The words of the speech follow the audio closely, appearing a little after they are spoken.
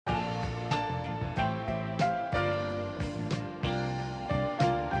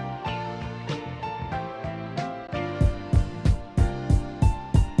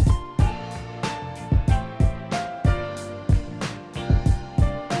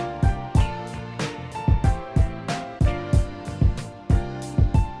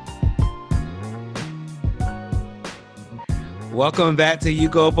Welcome back to You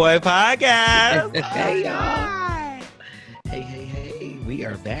Go Boy Podcast. Hey, y'all. Hey. We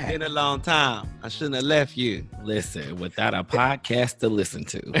are back. Been a long time. I shouldn't have left you. Listen, without a podcast to listen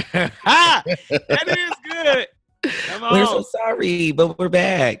to. That is good. Come on. We're so sorry, but we're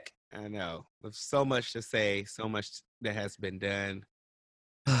back. I know. With so much to say, so much that has been done.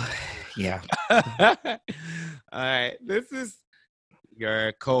 Yeah. All right. This is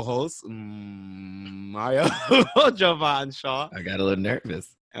your co-host, Mario Jovan Shaw. I got a little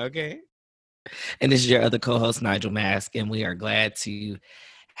nervous. Okay. And this is your other co-host, Nigel Mask, and we are glad to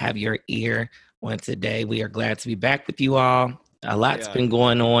have your ear on today. We are glad to be back with you all. A lot's been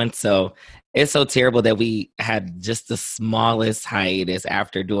going on, so it's so terrible that we had just the smallest hiatus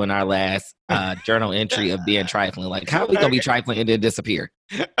after doing our last journal entry of being trifling. Like, how are we going to be trifling and then disappear?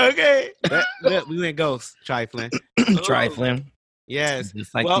 Okay. We went ghost, trifling. Trifling. Yes.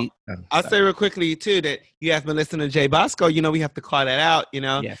 Just like I'll say real quickly, too, that you have been listening to Jay Bosco. You know, we have to call that out, you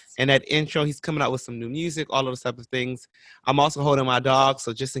know. Yes. And that intro, he's coming out with some new music, all of those type of things. I'm also holding my dog,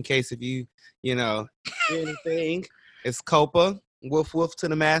 so just in case if you know, hear anything, it's Copa, woof woof to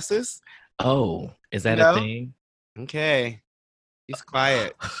the masses. Oh, is that a thing? Okay. He's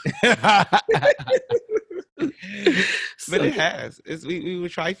quiet. But it has. We were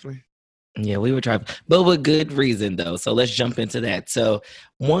trifling. Yeah, we were trifling. But with good reason, though. So let's jump into that. So,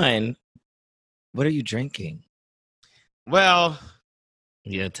 one, what are you drinking? Well,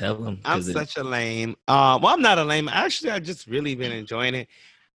 yeah, tell them. I'm such a lame. Well, I'm not a lame. Actually, I've just really been enjoying it.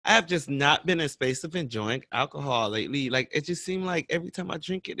 I have just not been in a space of enjoying alcohol lately. Like, it just seemed like every time I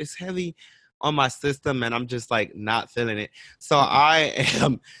drink it, it's heavy on my system, and I'm just like not feeling it. So I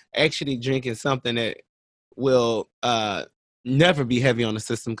am actually drinking something that will never be heavy on the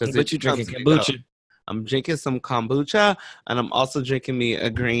system. But you're drinking kombucha. I'm drinking some kombucha, and I'm also drinking me a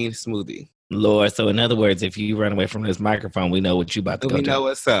green smoothie. Lord, so in other words, if you run away from this microphone, we know what you about to go do. We know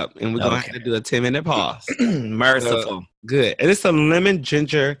what's up, and we're going to have to do a 10-minute pause. Merciful. So, good. And it's a lemon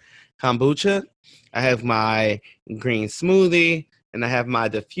ginger kombucha. I have my green smoothie, and I have my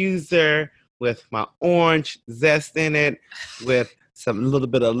diffuser with my orange zest in it, with some little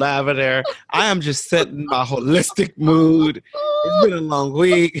bit of lavender. I am just setting my holistic mood. It's been a long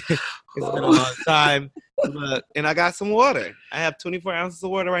week. It's been a long time. And I got some water. I have 24 ounces of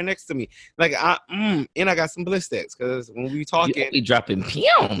water right next to me. Like, and I got some Blistex, because when we talking, you be dropping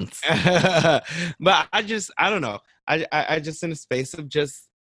pounds. But I don't know. I just in a space of just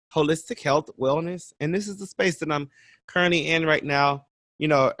holistic health, wellness, and this is the space that I'm currently in right now. You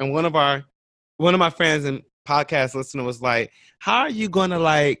know, and one of my friends and podcast listener was like, "How are you gonna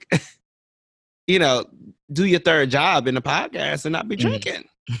like, you know, do your third job in the podcast and not be drinking?"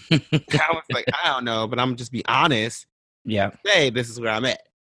 I was like, I don't know, but I'm just be honest. Yeah. Hey, this is where I'm at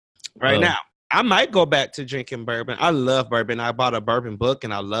right now. I might go back to drinking bourbon. I love bourbon. I bought a bourbon book,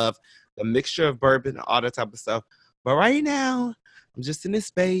 and I love the mixture of bourbon and all that type of stuff. But right now, I'm just in this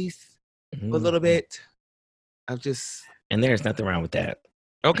space for a little bit. And there's nothing wrong with that.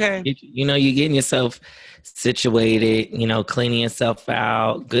 Okay. You know, you're getting yourself situated, you know, cleaning yourself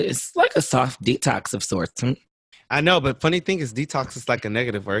out. Good. It's like a soft detox of sorts. I know, but funny thing is detox is like a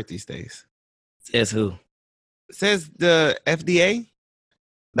negative word these days. Says who? Says the FDA.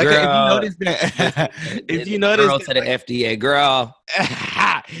 Like, girl, if you notice that, if you notice, girl to the FDA, girl.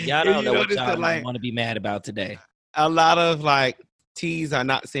 Y'all don't know what y'all like, want to be mad about today. A lot of like teas are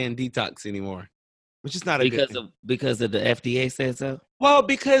not saying detox anymore, which is not a good thing. Because of the FDA says so. Well,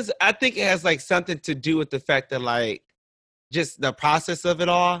 because I think it has like something to do with the fact that like just the process of it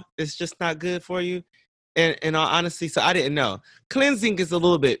all is just not good for you. And in all honesty, so I didn't know. Cleansing is a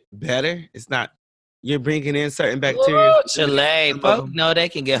little bit better. It's not, you're bringing in certain bacteria. Chile, folks know they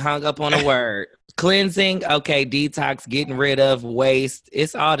can get hung up on a word. Cleansing, okay, detox, getting rid of waste.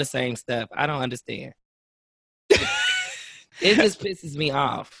 It's all the same stuff. I don't understand. It just pisses me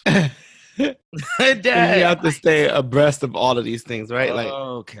off. It does. You have to stay abreast of all of these things, right? Like,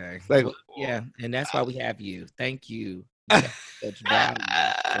 okay. Like, yeah, and that's why we have you. Thank you. Such value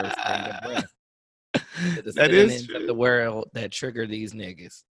for staying abreast. That is true. Of the world that trigger these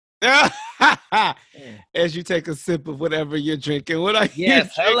niggas. As you take a sip of whatever you're drinking, what are you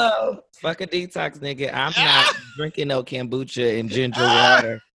drinking? Hello. Fuck a detox, nigga. I'm not drinking no kombucha and ginger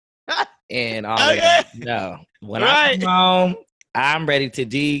water and all that. No. When I come home, I'm ready to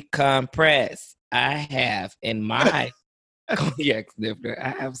decompress. I have in my cognac snifter, I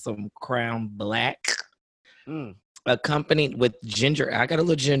have some Crown Black. Accompanied with ginger. I got a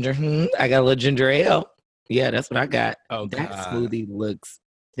little ginger. I got a little ginger ale. Yeah, that's what I got. Oh, that smoothie looks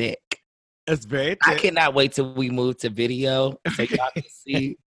thick. It's very thick. I cannot wait till we move to video so y'all can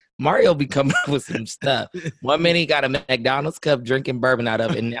see Mario be coming up with some stuff. 1 minute he got a McDonald's cup drinking bourbon out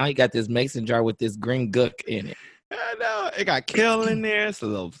of it, and now he got this mason jar with this green gook in it. I know. It got kale in there,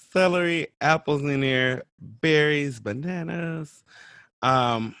 some little celery, apples in there, berries, bananas,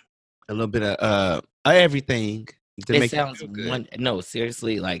 a little bit of everything. To It make sounds no,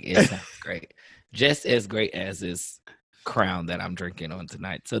 seriously, like it sounds great. Just as great as this Crown that I'm drinking on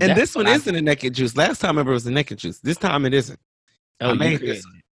tonight. So and this one isn't a naked juice. Last time I remember it was a naked juice. This time it isn't. I made this.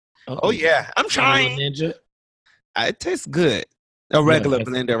 Oh yeah, I'm trying. Ninja. It tastes good. A regular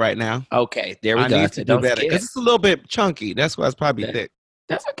blender right now. Okay, there we go. I need to do better because it's a little bit chunky. That's why it's probably thick.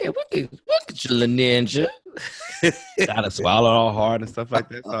 That's okay. We can get you, little ninja. Gotta swallow all hard and stuff like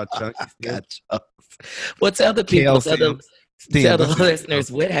that. It's all chunky. Gotcha. Well, tell the people, tell the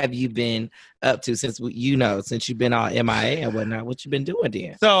listeners, what have you been up to since you've been all MIA and whatnot? What you been doing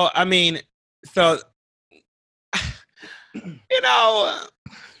then? So I mean, I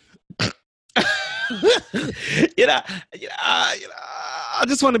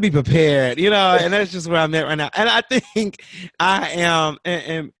just want to be prepared, and that's just where I'm at right now. And I think I am,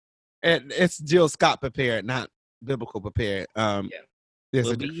 and it's Jill Scott prepared, not biblical prepared.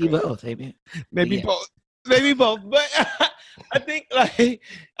 We'll be both, maybe both, but I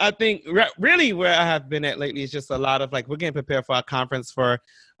think really where I have been at lately is just a lot of we're getting prepared for our conference for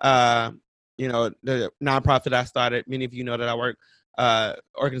the nonprofit I started. Many of you know that I work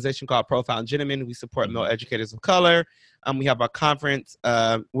organization called Profound Gentlemen. We support male educators of color. We have our conference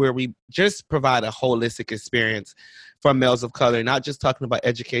where we just provide a holistic experience for males of color, not just talking about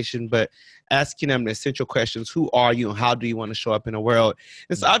education, but asking them the essential questions. Who are you and how do you want to show up in the world?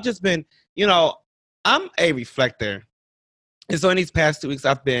 And so I've just been, I'm a reflector. And so in these past 2 weeks,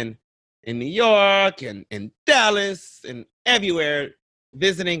 I've been in New York and in Dallas and everywhere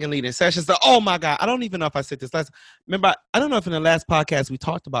visiting and leading sessions. So, oh my God, I don't even know if I said this last. Remember, I don't know if in the last podcast we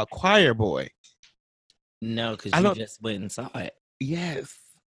talked about Choir Boy. No, because you just went and saw it. Yes.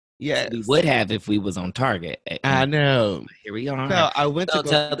 We would have if we was on target. I know. Here we are. So I went to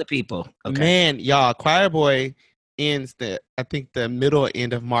tell the people. Okay. Man, y'all, Choir Boy ends I think the middle or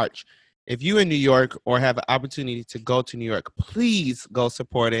end of March. If you in New York or have an opportunity to go to New York, please go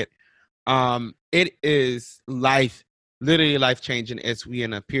support it. It is literally life-changing as we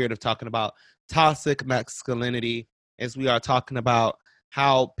in a period of talking about toxic masculinity, as we are talking about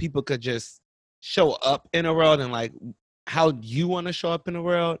how people could just show up in the world and how you want to show up in the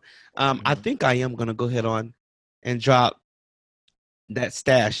world. I think I am going to go ahead on and drop that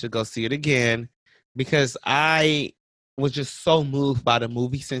stash to go see it again because I was just so moved by the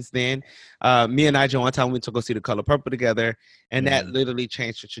movie since then. Me and Nigel one time went to go see The Color Purple together, and that literally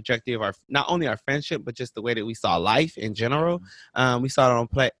changed the trajectory of not only our friendship, but just the way that we saw life in general. We saw it on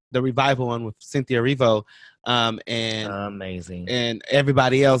the revival one with Cynthia Erivo, and amazing, and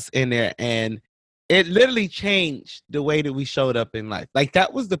everybody else in there, and it literally changed the way that we showed up in life.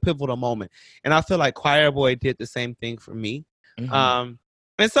 That was the pivotal moment, and I feel like Choir Boy did the same thing for me. And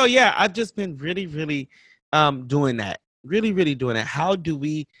so I've just been really, really doing that. Really, really doing it. How do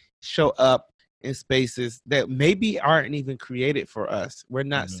we show up in spaces that maybe aren't even created for us? We're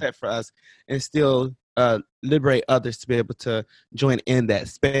not set for us, and still liberate others to be able to join in that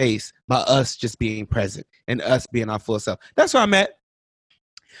space by us just being present and us being our full self. That's where I'm at.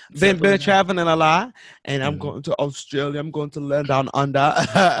 Been traveling a lot, and I'm going to Australia. I'm going to land down under.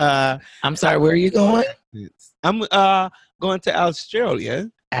 I'm sorry, where are you going? I'm going to Australia.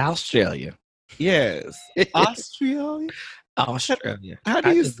 Australia. Yes. Australia? Australia. How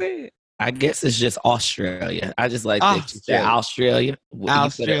do you say it? I guess it's just Australia. I just like that you say Australia.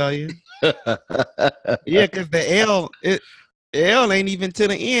 Australia. Yeah, because the L ain't even to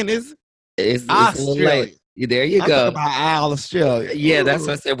the end. It's Australia. There you go. About Australia. Yeah, that's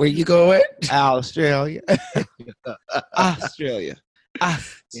what I said. Where you going? Australia. Australia.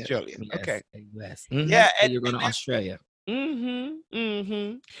 Australia. Yes. Okay. Yes. Yeah, so you're going to Australia. And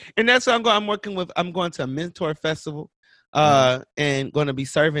that's what I'm working with. I'm going to a mentor festival, and going to be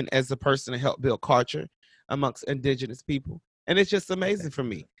serving as a person to help build culture amongst indigenous people. And it's just amazing for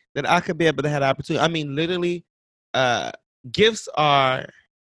me that I could be able to have the opportunity. I mean, literally, gifts are.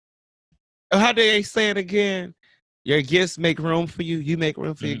 How do they say it again? Your gifts make room for you. You make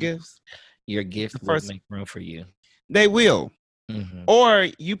room for your gifts. Your gift will make room for you. They will. Or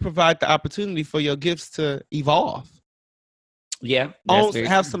you provide the opportunity for your gifts to evolve. Yeah. Also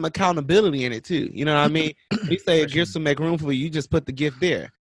have some accountability in it too. You know what I mean? We say gifts will make room for you. You just put the gift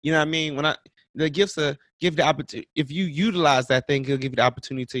there. You know what I mean? The gifts give the opportunity. If you utilize that thing, it'll give you the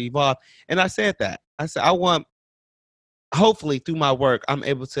opportunity to evolve. And I said that. I said I want. Hopefully, through my work, I'm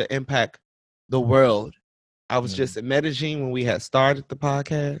able to impact the world I was just in Medellin when we had started the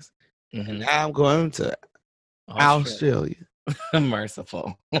podcast. And now I'm going to Australia.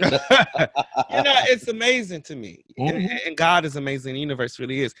 Merciful. It's amazing to me. And God is amazing. The universe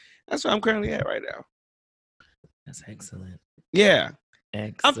really is. That's where I'm currently at right now. That's excellent. Yeah.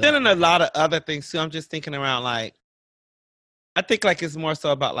 Excellent. I'm feeling a lot of other things too. I'm just thinking around like, I think like it's more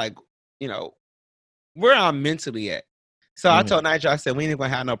so about like, where I'm mentally at. So I told Nigel, I said, we ain't going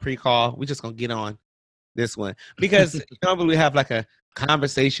to have no pre-call. We just going to get on this one. Because normally we have like a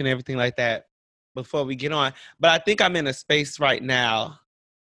conversation, everything like that before we get on. But I think I'm in a space right now.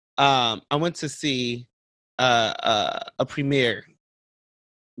 I went to see a premiere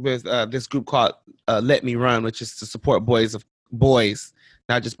with this group called Let Me Run, which is to support boys,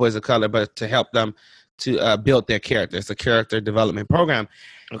 not just boys of color, but to help them to build their character. It's a character development program.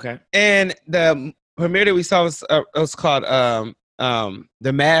 Okay. And the premiere that we saw was called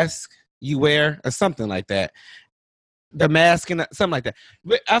The Mask You Wear, or something like that. The Mask and something like that.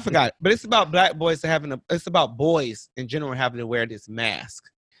 But I forgot. But it's about black boys it's about boys in general having to wear this mask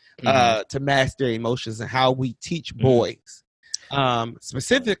to mask their emotions, and how we teach boys.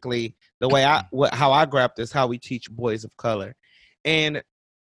 Specifically, the way how I grab this, how we teach boys of color. And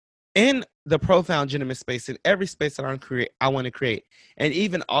in the profound gentleman space, in every space that I want to create, and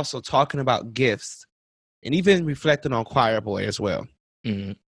even also talking about gifts, and even reflecting on Choir Boy as well.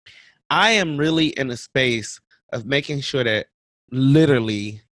 I am really in a space of making sure that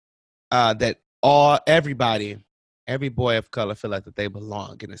literally that every boy of color feel like that they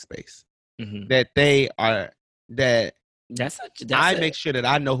belong in a space, that they are, that I make sure that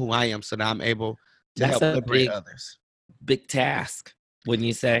I know who I am, so that I'm able to help liberate others. Big task, wouldn't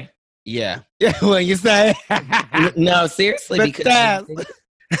you say? Yeah. When you say no, seriously, because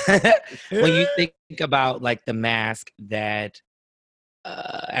when you think about like the mask that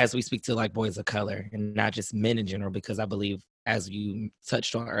as we speak to like boys of color and not just men in general, because I believe, as you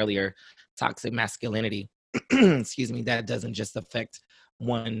touched on earlier, toxic masculinity, excuse me, that doesn't just affect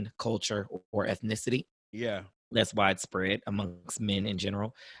one culture or ethnicity. Yeah. That's widespread amongst men in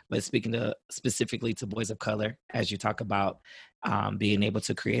general. But speaking specifically to boys of color, as you talk about being able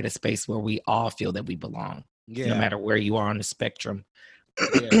to create a space where we all feel that we belong, no matter where you are on the spectrum.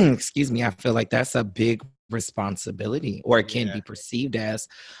 Excuse me, I feel like that's a big responsibility, or it can be perceived as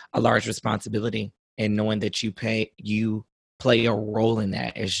a large responsibility. And knowing that you play a role in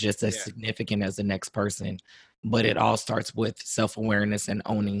that is just as significant as the next person. But it all starts with self-awareness and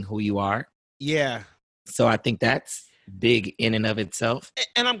owning who you are. Yeah. So I think that's big in and of itself.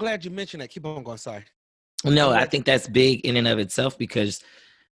 And I'm glad you mentioned that. Keep on going. Sorry. No, I think that's big in and of itself, because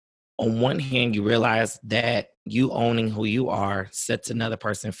on one hand, you realize that you owning who you are sets another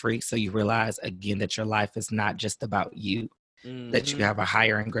person free. So you realize, again, that your life is not just about you, that you have a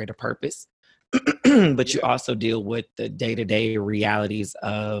higher and greater purpose. But you also deal with the day-to-day realities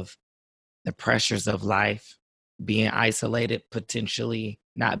of the pressures of life, being isolated, potentially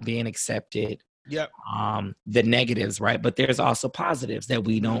not being accepted. The negatives, right? But there's also positives that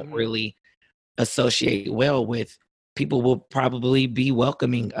we don't really associate well with. People will probably be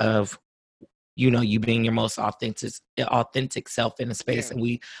welcoming of, you being your most authentic self in a space. And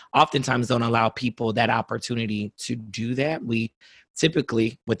we oftentimes don't allow people that opportunity to do that. We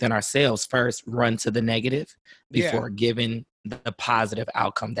typically, within ourselves, first run to the negative before giving the positive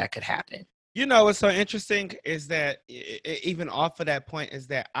outcome that could happen. What's so interesting is that even off of that point is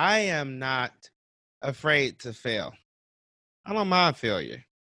that I am not afraid to fail. I don't mind failure.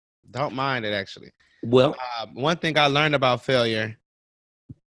 Don't mind it, actually. Well, one thing I learned about failure.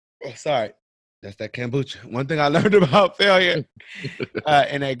 Oh, sorry. That's that kombucha. One thing I learned about failure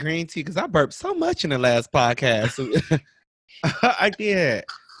and that green tea, because I burped so much in the last podcast. I did.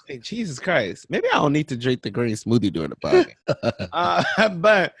 Hey, Jesus Christ. Maybe I don't need to drink the green smoothie during the podcast.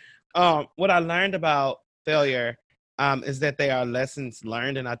 But what I learned about failure is that they are lessons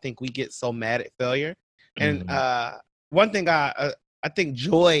learned, and I think we get so mad at failure. And one thing I think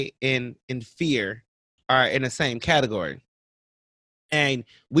joy and fear are in the same category, and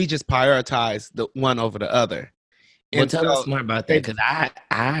we just prioritize the one over the other. Well, tell us more about that, because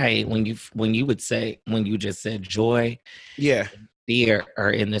I when you just said joy, and fear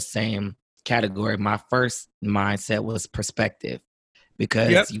are in the same category, my first mindset was perspective,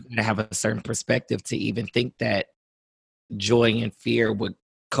 because you gotta have a certain perspective to even think that joy and fear would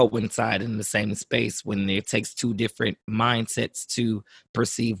coincide in the same space, when it takes two different mindsets to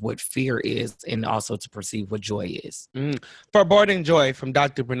perceive what fear is and also to perceive what joy is. Foreboding Joy from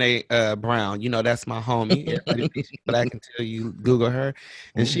Dr. Brene Brown. That's my homie. But I can tell you, Google her.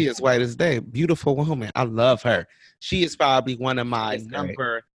 And she is white as day. Beautiful woman. I love her. She is probably one of my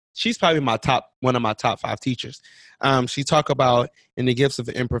she's probably one of my top 5 teachers. She talked about in the gifts of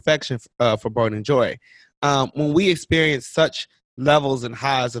imperfection for burden joy. When we experience such levels and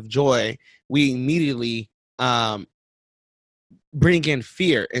highs of joy, we immediately bring in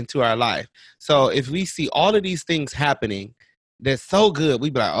fear into our life. So if we see all of these things happening that's so good, we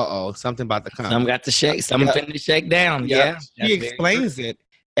be like, uh-oh, something about to come. Some got to shake. Some finna shake down. Yeah. She explains it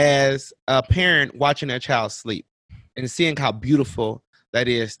as a parent watching their child sleep and seeing how beautiful that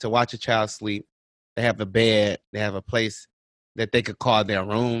is to watch a child sleep. They have a bed. They have a place that they could call their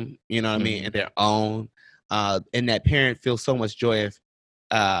room, you know what I mean, and their own. And that parent feels so much joy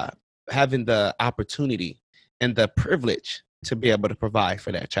of having the opportunity and the privilege to be able to provide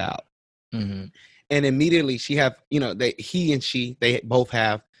for that child. Mm-hmm. And immediately he and she, they both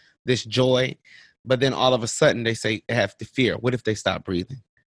have this joy, but then all of a sudden they have the fear. What if they stop breathing?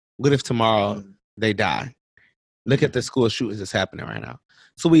 What if tomorrow they die? Look at the school shootings that's happening right now.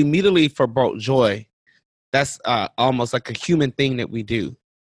 So we immediately forebode joy. That's almost like a human thing that we do.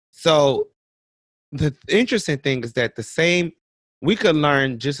 So the interesting thing is that we could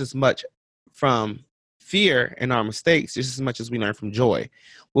learn just as much from fear and our mistakes, just as much as we learn from joy.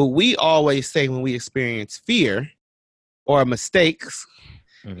 What we always say when we experience fear or mistakes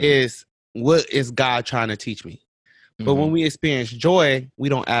is, what is God trying to teach me? But when we experience joy, we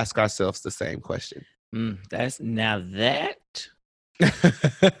don't ask ourselves the same question. That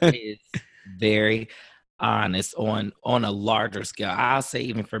is very honest on a larger scale. I'll say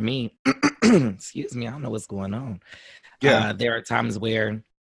even for me, excuse me, I don't know what's going on. Yeah, there are times where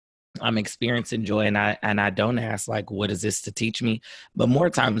I'm experiencing joy and I don't ask, like, what is this to teach me? But more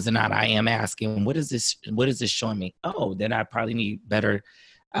times than not, I am asking, what is this showing me? Oh, then I probably need better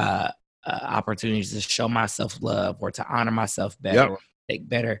opportunities to show myself love or to honor myself better, or take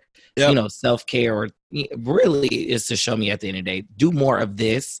better, self-care, or really is to show me at the end of the day, do more of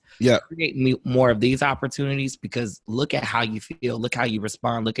this, create more of these opportunities, because look at how you feel, look how you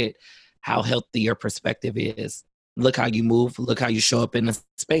respond, look at how healthy your perspective is. Look how you move. Look how you show up in the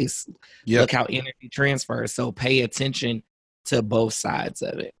space. Look how energy transfers. So pay attention to both sides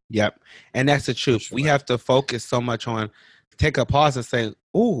of it. Yep. And that's the truth. Sure. We have to focus so much on, take a pause and say,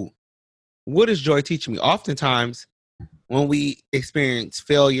 ooh, what is joy teaching me? Oftentimes, when we experience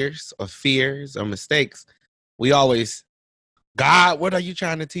failures or fears or mistakes, we always, God, what are you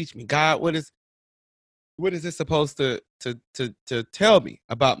trying to teach me? God, what is this supposed to tell me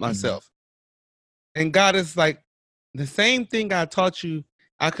about myself? And God is like, the same thing I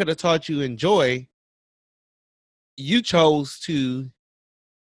could have taught you in joy, you chose to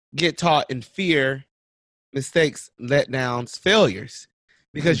get taught in fear, mistakes, letdowns, failures,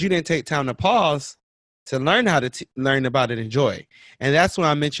 because you didn't take time to pause to learn how to learn about it in joy. And that's when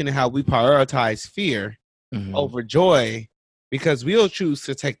I mentioned how we prioritize fear over joy, because we'll choose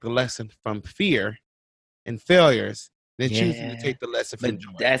to take the lesson from fear and failures than choosing to take the lesson from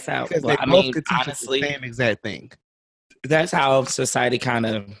joy. That's how, because they both could teach honestly, us the same exact thing. That's how society kind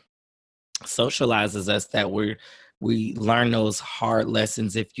of socializes us, that we learn those hard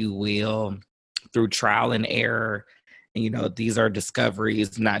lessons, if you will, through trial and error. And, these are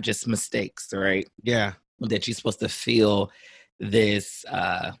discoveries, not just mistakes, right? Yeah. That you're supposed to feel this,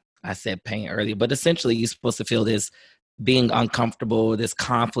 I said pain earlier, but essentially you're supposed to feel this being uncomfortable, this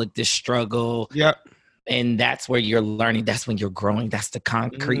conflict, this struggle. Yep. And that's where you're learning. That's when you're growing. That's the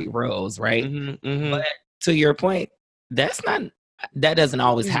concrete rows, right? But to your point, that doesn't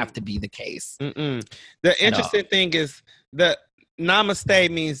always have to be the case. The interesting thing is that namaste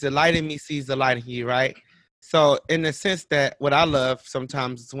means the light in me sees the light in you, right? So in the sense that what I love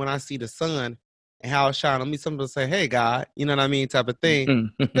sometimes is when I see the sun and how it shines on me, some people say, hey, God, you know what I mean, type of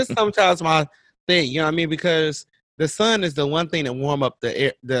thing. That's sometimes my thing, you know what I mean? Because the sun is the one thing that warm up the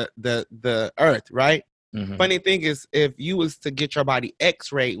air, the earth, right? Funny thing is, if you was to get your body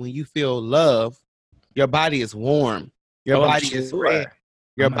X-rayed when you feel love, your body is warm. Your body is red.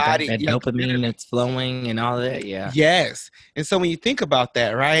 Your body, that dopamine that's flowing and all that. Yeah. Yes. And so when you think about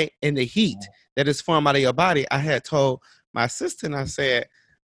that, right, and the heat that is formed out of your body, I had told my assistant, I said,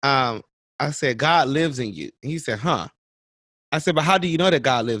 God lives in you. And he said, huh? I said, but how do you know that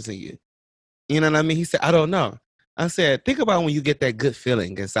God lives in you? You know what I mean? He said, I don't know. I said, think about when you get that good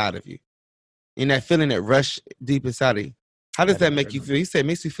feeling inside of you, and that feeling that rush deep inside of you. How does that make you feel? He said, it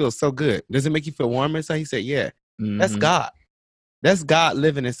makes you feel so good. Does it make you feel warm inside? He said, yeah. That's God. That's God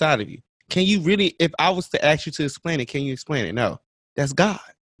living inside of you. Can you really, if I was to ask you to explain it, can you explain it? No. That's God.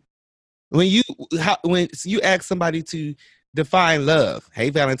 When you ask somebody to define love, hey,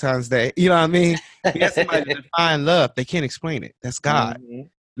 Valentine's Day, you know what I mean? You ask somebody to define love, they can't explain it. That's God.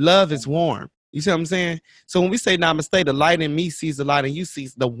 Love is warm. You see what I'm saying? So when we say namaste, the light in me sees the light in you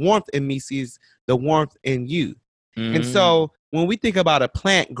sees the warmth in me sees the warmth in you. And so when we think about a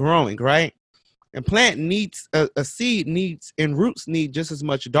plant growing, right? A plant needs a seed needs and roots need just as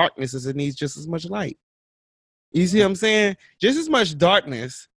much darkness as it needs just as much light. You see what I'm saying? Just as much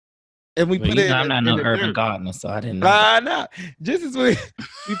darkness. And we put it I'm not no urban gardener, so I didn't know. No. Just as we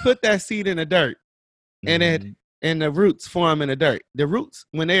put that seed in the dirt and and the roots form in the dirt. The roots,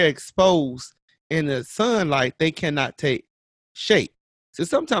 when they're exposed in the sunlight, they cannot take shape. So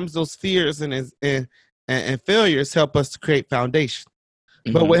sometimes those fears and failures help us to create foundation.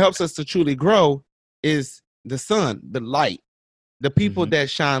 But what helps us to truly grow is the sun, the light, the people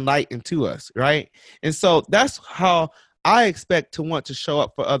that shine light into us, right? And so that's how I expect to want to show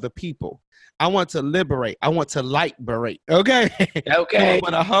up for other people. I want to liberate. I want to light-berate. Okay? Okay. I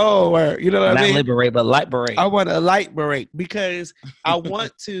want a whole word. You know what I mean? Not liberate, but light-berate. I want to light-berate because I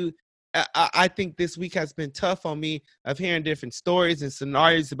want to. I think this week has been tough on me of hearing different stories and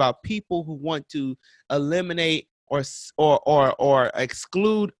scenarios about people who want to eliminate or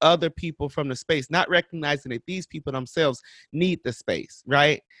exclude other people from the space, not recognizing that these people themselves need the space,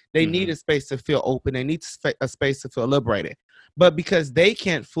 right? They need a space to feel open. They need a space to feel liberated. But because they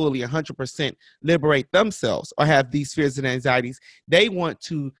can't fully 100% liberate themselves or have these fears and anxieties, they want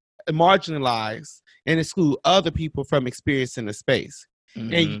to marginalize and exclude other people from experiencing the space.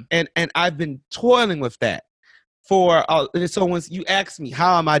 And I've been toiling with that so once you ask me,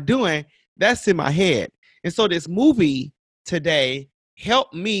 how am I doing? That's in my head. And so this movie today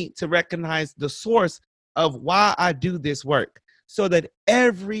helped me to recognize the source of why I do this work so that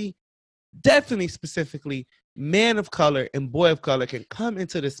definitely specifically, man of color and boy of color can come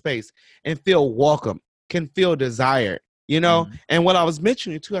into the space and feel welcome, can feel desired, you know? And what I was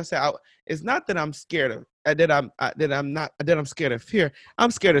mentioning too, I said, it's not that I'm scared of, that I'm scared of fear.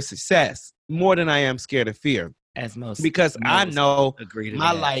 I'm scared of success more than I am scared of fear. Because I know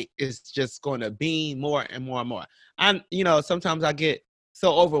my light is just going to beam more and more and more. Sometimes I get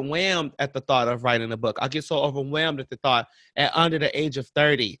so overwhelmed at the thought of writing a book. I get so overwhelmed at the thought at under the age of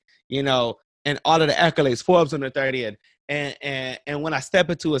 30, and all of the accolades, Forbes under 30, and when I step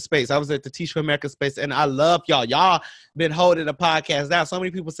into a space, I was at the Teach for America space, and I love y'all. Y'all been holding the podcast down. So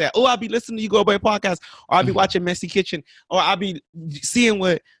many people say, "Oh, I'll be listening to You Go Away podcast," or "I'll be watching Messy Kitchen," or "I'll be seeing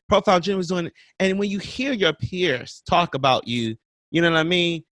what Profile Jim was doing." And when you hear your peers talk about you, you know what I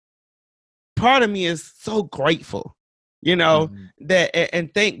mean? Part of me is so grateful, that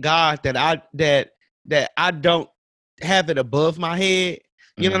and thank God that I don't have it above my head.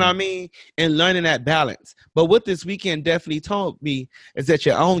 You know what I mean? And learning that balance. But what this weekend definitely told me is that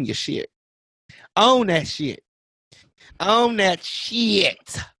you own your shit. Own that shit. Own that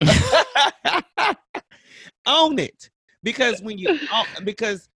shit. Own it. Because when you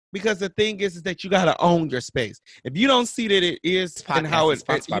because the thing is that you gotta own your space. If you don't see that it is and how it,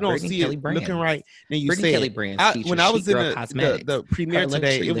 you don't see it looking right, then you say it. When I was in the premiere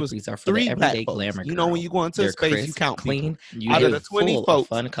today, it was 3 black folks. When you go into a space, you count people. Out of the 20 folks,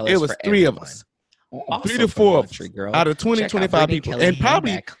 it was 3 of us. 3 to 4 of us out of 20, 25 people. And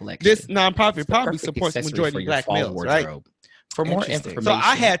probably this nonprofit probably supports the majority of black males, right? For more information, so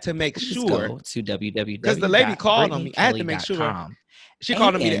I had to make sure to www. Because the lady called on me, I had to make sure. She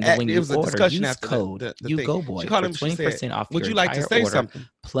called me. It was a discussion after code the You thing. Go Boy she called for 20% off. Would you like to say something?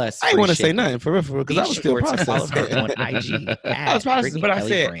 Plus, I didn't want to say nothing for real, because I was still processing. On IG. I was processing, but I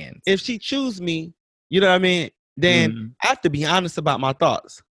said, if she choose me, you know what I mean, then I have to be honest about my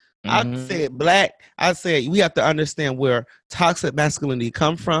thoughts. I said we have to understand where toxic masculinity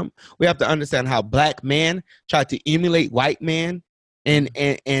come from. We have to understand how black men try to emulate white men and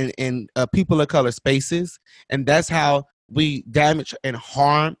people of color spaces, and that's how we damage and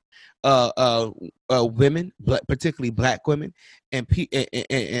harm women, particularly black women, and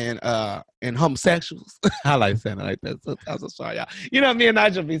homosexuals. I like saying it like that. Sometimes I'm sorry, y'all. You know, me and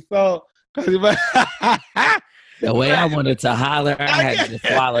Nigel be so crazy, but the way I wanted to holler, I had to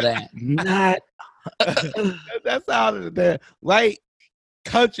swallow that. That's how the white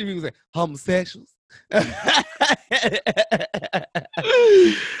country music, homosexuals, the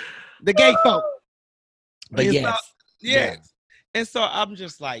gay folk. But yes. And so I'm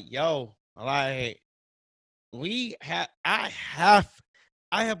just like, yo, like I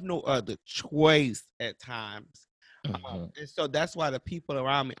have no other choice at times. And so that's why the people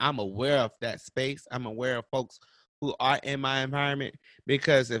around me, I'm aware of that space. I'm aware of folks who are in my environment,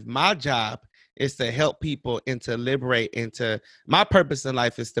 because if my job is to help people and to liberate my purpose in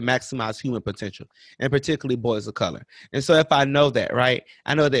life is to maximize human potential, and particularly boys of color. And so if I know that, right,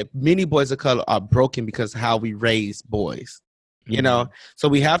 I know that many boys of color are broken because of how we raise boys. You know, so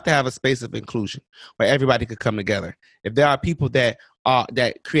we have to have a space of inclusion where everybody could come together. If there are people that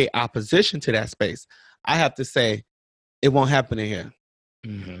create opposition to that space, I have to say it won't happen in here.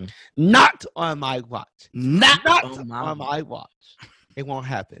 Mm-hmm. Not on my watch. Not on my watch. It won't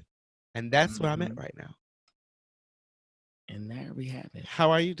happen. And that's where I'm at right now. And there we have it.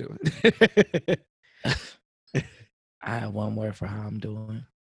 How are you doing? I have one word for how I'm doing.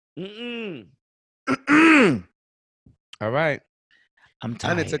 All right. I'm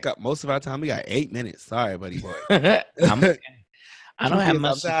tired. And it took up most of our time. We got 8 minutes. Sorry, buddy boy. I don't have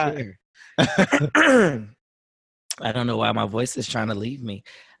much to share. I don't know why my voice is trying to leave me.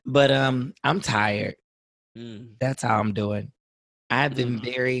 But I'm tired. That's how I'm doing. I've been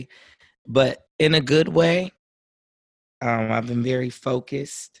but in a good way. I've been very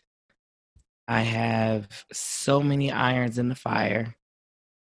focused. I have so many irons in the fire.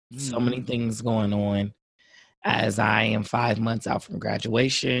 So many things going on as I am 5 months out from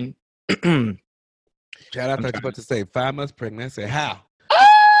graduation. Chad, I thought you were about to say 5 months pregnant. I said, how?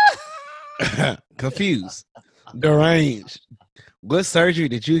 Confused. Deranged. What surgery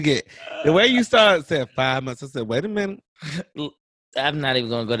did you get? The way you started said 5 months. I said, wait a minute. I'm not even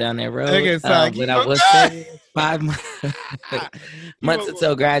going to go down that road. Okay, sorry, but I was saying 5 months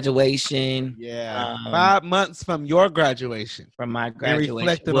until graduation. Yeah. 5 months from your graduation. From my graduation. And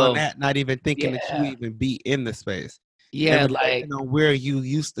reflecting on that, not even thinking that you even be in the space. Yeah, and like on where you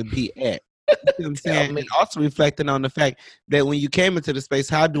used to be at. You know what I'm saying? And also reflecting on the fact that when you came into the space,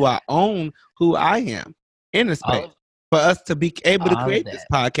 how do I own who I am in the space? For us to be able to create this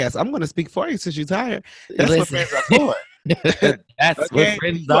podcast. I'm going to speak for you since you're tired. That's what friends are for. That's what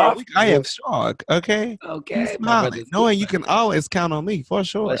friends are. I am sure. Okay. Okay. Knowing you can always count on me for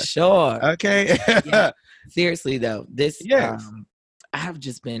sure. For sure. Okay. Yeah. Seriously though, I have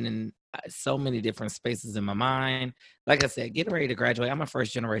just been in so many different spaces in my mind. Like I said, getting ready to graduate. I'm a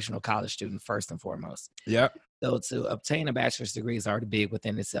first generational college student first and foremost. Yeah. So to obtain a bachelor's degree is already big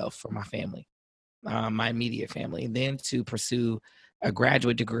within itself for my family, my immediate family. And then to pursue a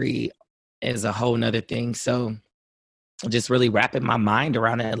graduate degree is a whole nother thing. So just really wrapping my mind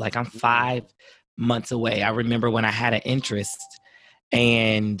around it. Like I'm 5 months away. I remember when I had an interest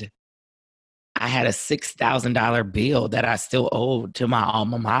and I had a $6,000 bill that I still owed to my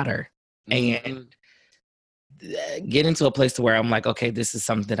alma mater. And get into a place to where I'm like, okay, this is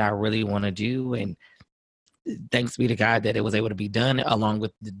something that I really want to do. And thanks be to God that it was able to be done, along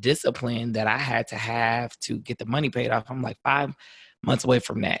with the discipline that I had to have to get the money paid off. I'm like 5 months away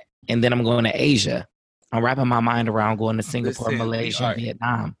from that. And then I'm going to Asia. I'm wrapping my mind around going to Singapore, Malaysia,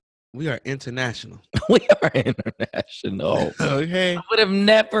 Vietnam. We are international. We are international. Okay. I would have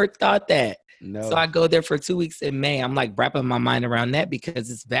never thought that. No. So I go there for 2 weeks in May. I'm like wrapping my mind around that because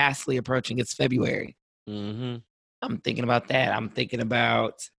it's vastly approaching. It's February. Mm-hmm. I'm thinking about that. I'm thinking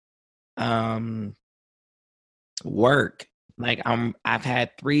about work. Like I've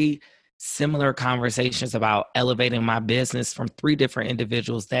had 3 similar conversations about elevating my business from 3 different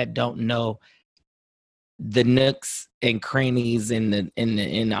individuals that don't know the nooks and crannies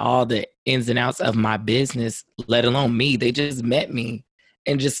and all the ins and outs of my business, let alone me. They just met me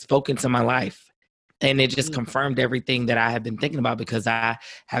and just spoke into my life. And it just confirmed everything that I have been thinking about, because I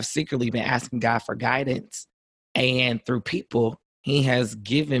have secretly been asking God for guidance. And through people, he has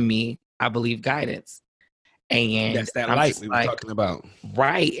given me, I believe, guidance. And that's that light we were talking about.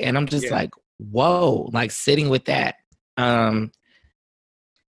 Right. And I'm just like, whoa, like sitting with that. I'm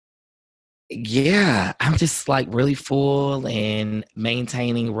just like really full and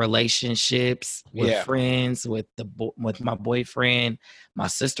maintaining relationships with friends, with my boyfriend. My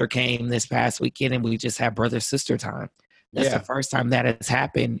sister came this past weekend and we just had brother-sister time. That's the first time that has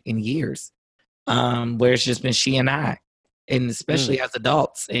happened in years, where it's just been she and I, and especially as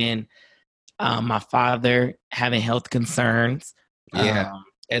adults. And my father having health concerns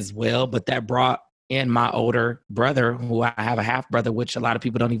as well, but that brought in my older brother, who I have a half brother, which a lot of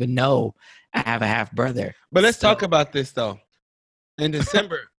people don't even know I have a half brother. But let's talk about this though. In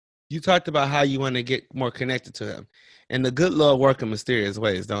December, you talked about how you want to get more connected to him. And the good Lord work in mysterious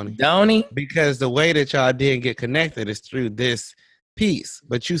ways, don't he? Don't he? Because the way that y'all didn't get connected is through this piece.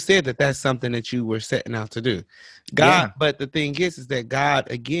 But you said that that's something that you were setting out to do. God, but the thing is that God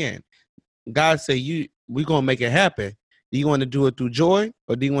said, we're going to make it happen. Do you want to do it through joy,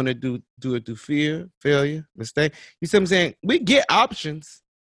 or do you want to do it through fear, failure, mistake? You see what I'm saying? We get options.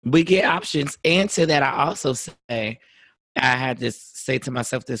 We get options. And to that, I also say, I had to say to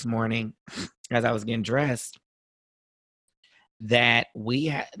myself this morning as I was getting dressed, that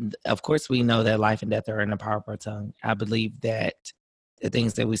of course, we know that life and death are in the power of our tongue. I believe that the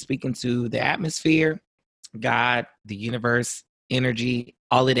things that we speak into the atmosphere, God, the universe, energy,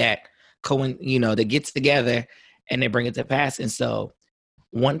 all of that, that gets together and they bring it to pass. And so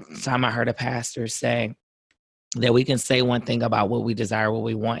one time I heard a pastor say that we can say one thing about what we desire, what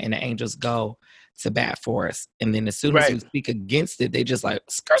we want, and the angels go to bat for us. And then as soon as we speak against it, they just like,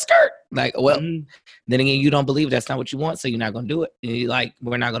 skirt, skirt. Like, well, then again, you don't believe that's not what you want, so you're not going to do it. And you're like,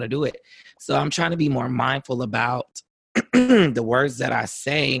 we're not going to do it. So I'm trying to be more mindful about the words that I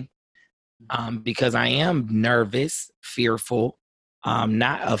say, because I am nervous, fearful,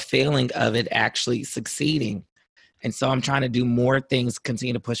 not a failing of it, actually succeeding. And so I'm trying to do more things,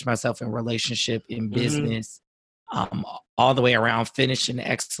 continue to push myself in relationship, in business, all the way around, finishing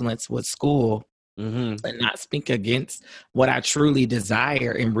excellence with school, and not speak against what I truly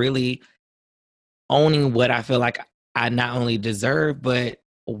desire, and really owning what I feel like I not only deserve, but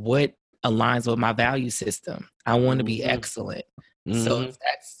what aligns with my value system. I want to be excellent. So if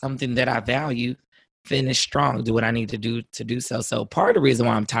that's something that I value, finish strong, do what I need to do so. So part of the reason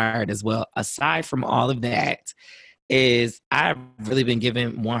why I'm tired as well, aside from all of that, is I've really been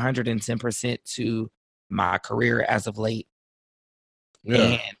giving 110% to my career as of late.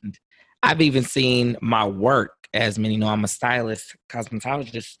 Yeah. And I've even seen my work, as many know I'm a stylist,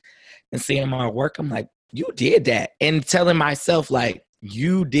 cosmetologist, and seeing my work, I'm like, you did that. And telling myself, like,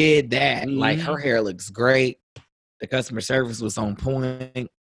 you did that. Like, her hair looks great. The customer service was on point,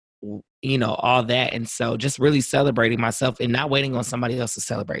 all that. And so just really celebrating myself and not waiting on somebody else to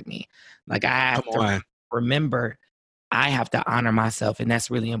celebrate me. Like, I have to remember I have to honor myself. And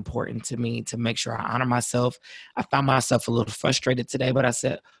that's really important to me, to make sure I honor myself. I found myself a little frustrated today, but I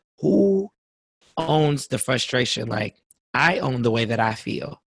said, who owns the frustration? Like, I own the way that I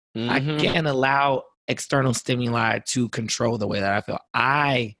feel. I can't allow external stimuli to control the way that I feel.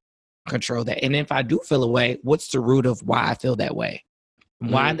 I control that. And if I do feel a way, what's the root of why I feel that way?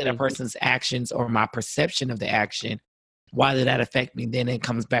 Why did a person's actions or my perception of the action, why did that affect me? Then it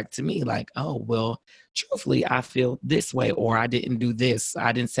comes back to me like, oh, well, truthfully, I feel this way, or I didn't do this.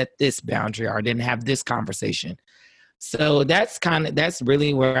 I didn't set this boundary, or I didn't have this conversation. So that's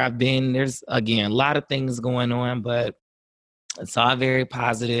really where I've been. There's, again, a lot of things going on, but it's all very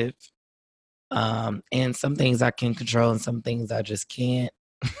positive. And some things I can control and some things I just can't.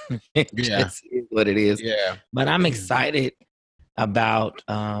 It just is what it is. Yeah. But I'm excited about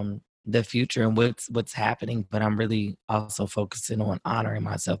the future and what's happening, but I'm really also focusing on honoring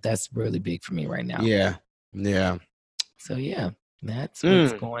myself. That's really big for me right now. Yeah. Yeah. So that's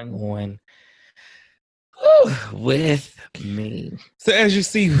what's going on with me. So as you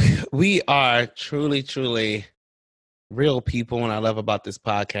see, we are truly, truly real people. And I love about this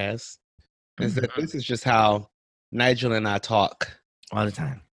podcast is that this is just how Nigel and I talk all the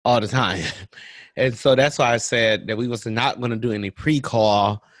time. And so that's why I said that we was not going to do any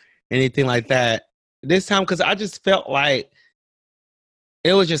pre-call, anything like that this time, because I just felt like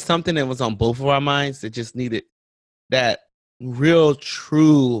it was just something that was on both of our minds that just needed that real,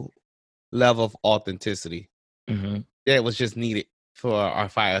 true level of authenticity. That was just needed for our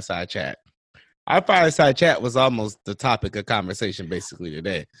fireside chat. Our fireside chat was almost the topic of conversation basically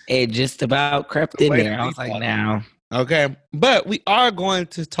today. It just about crept in there. I was like, now. Okay. But we are going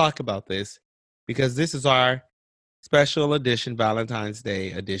to talk about this because this is our special edition, Valentine's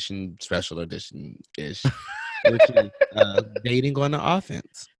Day edition, special edition-ish, which is dating on the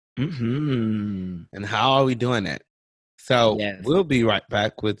offense. And how are we doing that? So we'll be right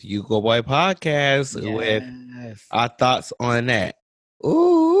back with You Go Boy Podcast with our thoughts on that.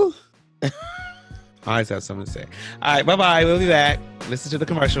 Ooh. I always have something to say. All right, bye-bye. We'll be back. Listen to the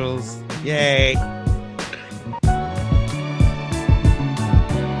commercials. Yay.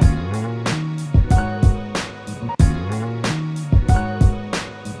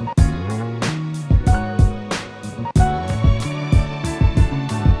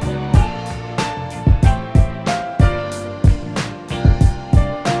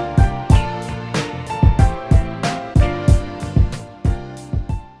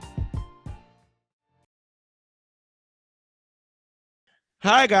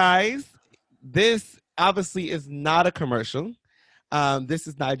 Hi, guys. This obviously is not a commercial. This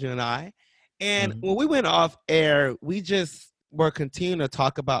is Nigel and I. And when we went off air, we just were continuing to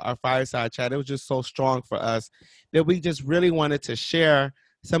talk about our fireside chat. It was just so strong for us that we just really wanted to share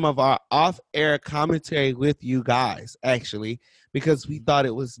some of our off-air commentary with you guys, actually, because we thought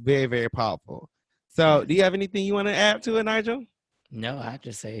it was very, very powerful. So do you have anything you want to add to it, Nigel? No, I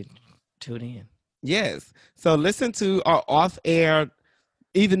just say tune in. Yes. So listen to our off-air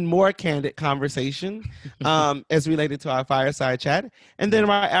even more candid conversation as related to our fireside chat. And then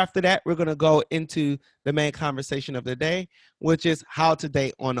right after that, we're going to go into the main conversation of the day, which is how to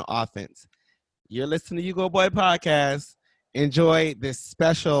date on the offense. You're listening to You Go Boy Podcast, enjoy this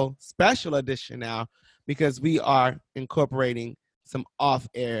special edition now because we are incorporating some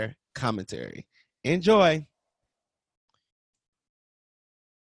off-air commentary. Enjoy.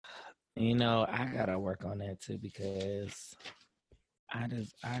 You know, I gotta work on that too because I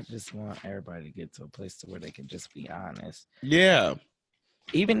just want everybody to get to a place to where they can just be honest. Yeah.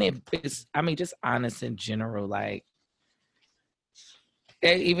 Even if it's, I mean, just honest in general, like,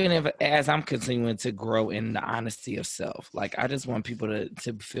 even if as I'm continuing to grow in the honesty of self, like I just want people to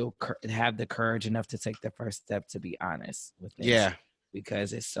feel have the courage enough to take the first step to be honest with things. Yeah.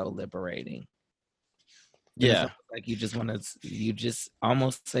 Because it's so liberating. Yeah. Like you just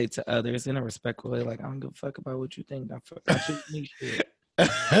almost say to others in a respectful way, like, I don't give a fuck about what you think. I should need shit.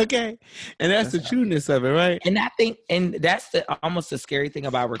 Okay. And that's the trueness of it, right? And I think, and that's almost the scary thing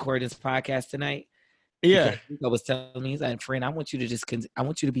about recording this podcast tonight. Yeah. I was telling me, he's like, friend, I want you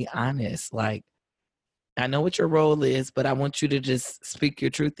to be honest. Like, I know what your role is, but I want you to just speak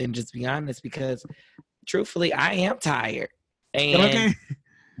your truth and just be honest because truthfully, I am tired. And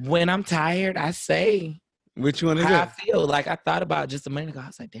when I'm tired, I say which one is how it? I feel. Like I thought about just a minute ago. I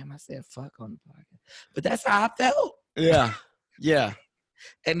was like, damn, I said fuck on the podcast. But that's how I felt. Yeah. Yeah.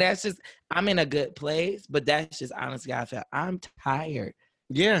 And that's just, I'm in a good place, but that's just honestly how I felt. I'm tired.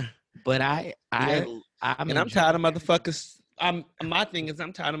 Yeah. But I'm tired of motherfuckers. My thing is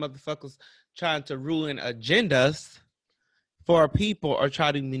I'm tired of motherfuckers trying to ruin agendas for people or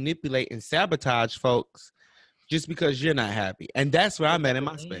try to manipulate and sabotage folks just because you're not happy. And that's where I'm at in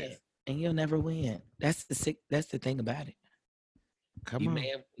my space. And you'll never win. That's the thing about it.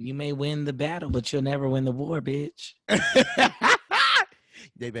 You may win the battle, but you'll never win the war, bitch.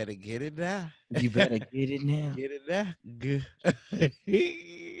 They better get it now. You better get it now. Get it now. Good.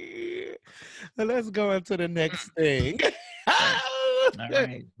 Well, let's go into the next thing. All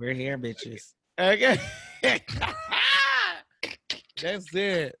right, we're here, bitches. Okay. That's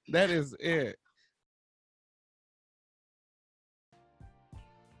it. That is it.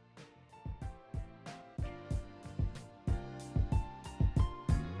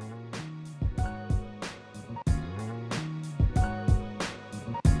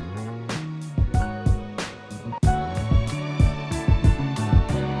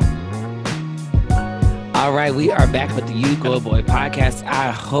 All right, we are back with the You Good Boy podcast.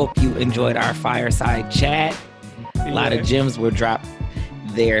 I hope you enjoyed our fireside chat. A lot of gems were dropped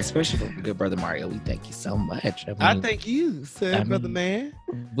there, especially from good brother Mario. We thank you so much. I thank you, brother man.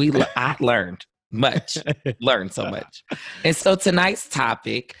 I learned much, learned so much. And so tonight's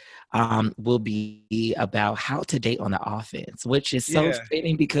topic will be about how to date on the offense, which is so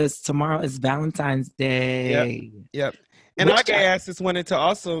fitting because tomorrow is Valentine's Day. Yep. And our gay asses wanted to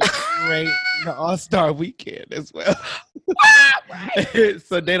also rate the All-Star Weekend as well. Right.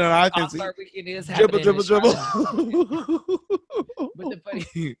 So date on offense. All-Star Weekend is happening. Dribble. But the funny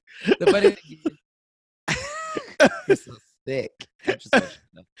thing is, you're so sick.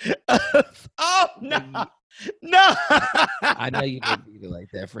 Oh, no. I know you didn't read it like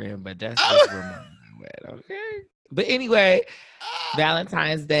that, friend, but that's just where my at, okay? But anyway,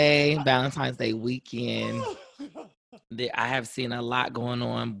 Valentine's Day weekend. I have seen a lot going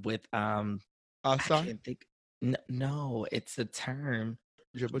on with All-Star? No, it's a term.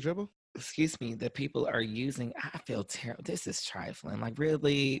 Dribble? Excuse me, that people are using. I feel terrible. This is trifling. Like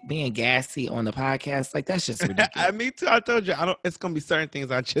really being gassy on the podcast. Like that's just ridiculous. Me too. I told you it's gonna be certain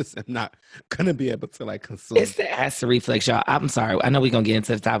things I just am not gonna be able to like consume. It's the acid reflex, y'all. I'm sorry. I know we're gonna get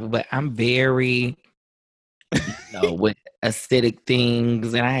into the topic, but I'm very with acidic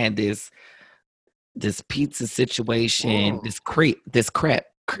things. And I had this pizza situation, this crepe.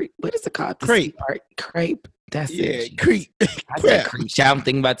 What is it called? Crepe. That's it. Creep. I said creep. I'm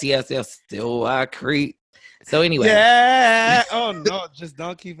thinking about TSL. Still creep. So anyway. Yeah. Oh no, just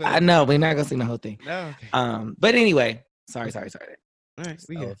don't keep it. I know we're not gonna sing the whole thing. No. Okay. But anyway, sorry. All right.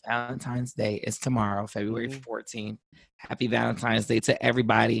 So Valentine's Day is tomorrow, February 14th. Happy Valentine's Day to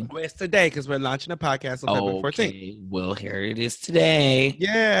everybody. Well, it's today because we're launching a podcast on February 14th. Well, here it is today.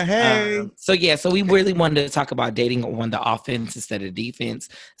 Yeah, hey. So we really wanted to talk about dating on the offense instead of defense,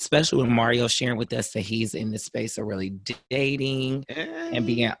 especially when Mario sharing with us that he's in the space of really dating and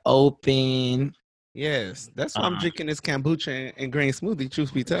being open. Yes, that's why I'm drinking this kombucha and green smoothie,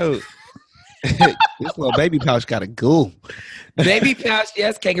 truth be told. This little baby pouch got to go. Baby pouch,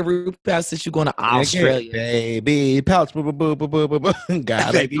 yes, kangaroo pouch since you're going to Australia. Baby pouch, got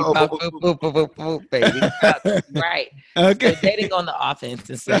baby pouch, baby pouch. Right. Okay. So dating on the offense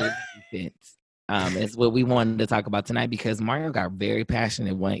instead of defense is what we wanted to talk about tonight because Mario got very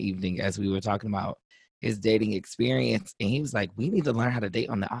passionate one evening as we were talking about his dating experience, and he was like, "We need to learn how to date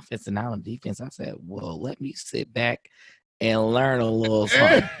on the offense and not on defense." I said, "Well, let me sit back and learn a little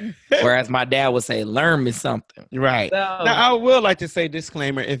something. Whereas my dad would say, learn me something. Right. So, Now, I will like to say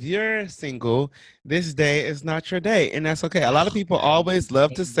disclaimer. If you're single, this day is not your day. And that's okay. A lot of people always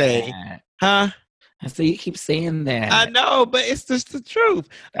love to say, huh? I say you keep saying that. I know, but it's just the truth.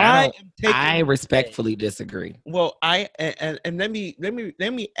 I respectfully disagree. Well, and let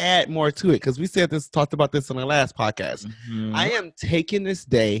me add more to it, because we talked about this on the last podcast. Mm-hmm. I am taking this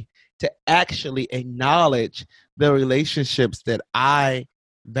day to actually acknowledge the relationships that I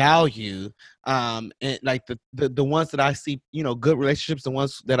value, and like the ones that I see, good relationships, the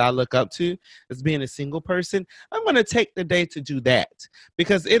ones that I look up to as being a single person. I'm going to take the day to do that,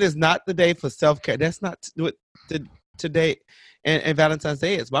 because it is not the day for self-care. That's not what today and Valentine's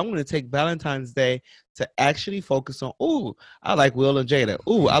Day is. But I'm going to take Valentine's Day to actually focus on, I like Will and Jada.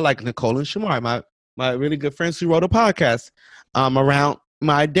 I like Nicole and Shamar, my really good friends who wrote a podcast around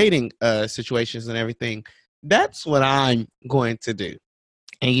my dating situations and everything. That's what I'm going to do.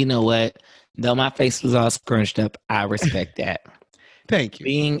 And you know what? Though my face was all scrunched up, I respect that. Thank you.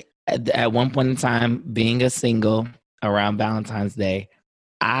 Being at one point in time, being a single around Valentine's Day,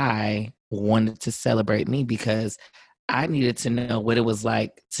 I wanted to celebrate me because I needed to know what it was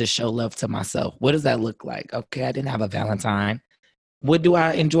like to show love to myself. What does that look like? Okay, I didn't have a Valentine. What do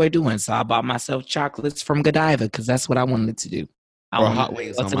I enjoy doing? So I bought myself chocolates from Godiva because that's what I wanted to do. Or hot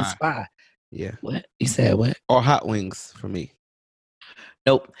wings on the spa. Yeah. What? You said what? Or hot wings for me.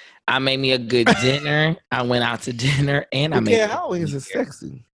 Nope. I made me a good dinner. I went out to dinner and I made hot wings is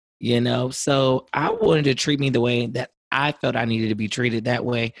sexy. So I wanted to treat me the way that I felt I needed to be treated. That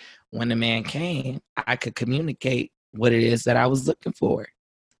way, when the man came, I could communicate what it is that I was looking for.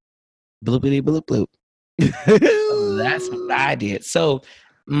 Bloopity bloop bloop. So that's what I did. So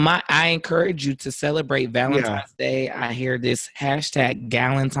I encourage you to celebrate Valentine's Day. I hear this hashtag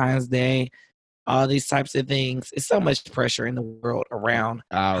Galentine's Day, all these types of things. It's so much pressure in the world around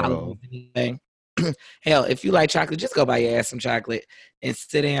Halloween. Hell, if you like chocolate, just go buy your ass some chocolate and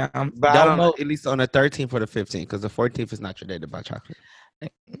sit down. But I don't know, at least on the 13th or the 15th, because the 14th is not your day to buy chocolate.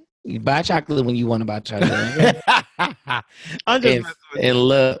 You buy chocolate when you want to buy chocolate. I'm just and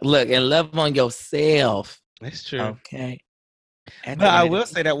love on yourself. That's true. Okay. But I will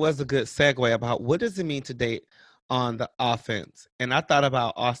say that was a good segue about what does it mean to date on the offense. And I thought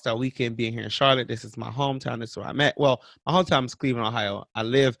about All-Star Weekend being here in Charlotte. This is my hometown. This is where I met. Well, my hometown is Cleveland, Ohio. I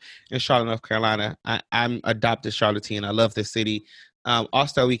live in Charlotte, North Carolina. I'm adopted Charlottean. I love the city.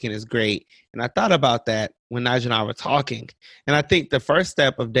 All-Star Weekend is great. And I thought about that when Nigel and I were talking. And I think the first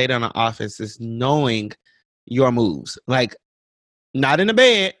step of dating on the offense is knowing your moves. Like, not in the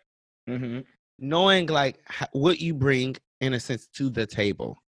bed, knowing like what you bring, in a sense, to the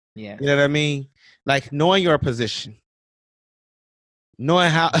table. Yeah. You know what I mean? Like knowing your position. Knowing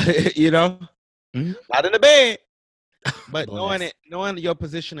how, not in the bed, but knowing your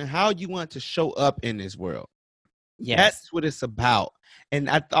position and how you want to show up in this world. Yes. That's what it's about. And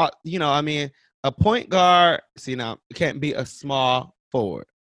I thought, a point guard, can't be a small forward.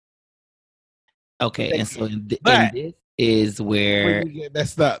 Okay, and so this is where you get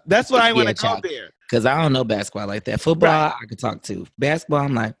messed up. That's what I want to go there. Because I don't know basketball like that. Football, right. I could talk to. Basketball,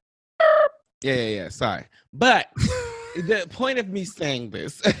 I'm like, yeah. Sorry, but the point of me saying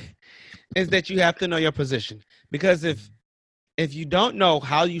this is that you have to know your position. Because if you don't know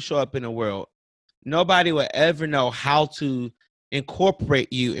how you show up in the world, nobody will ever know how to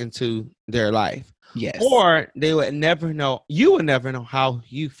incorporate you into their life. Yes. Or you would never know how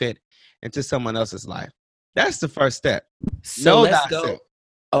you fit into someone else's life. That's the first step. So let's go.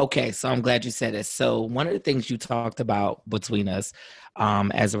 Okay, so I'm glad you said it. So one of the things you talked about between us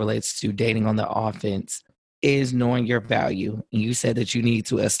as it relates to dating on the offense is knowing your value. And you said that you need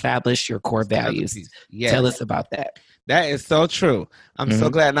to establish your core values. Yes. Tell us about that. That is so true. I'm so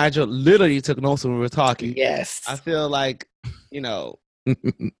glad Nigel literally took notes when we were talking. Yes. I feel like,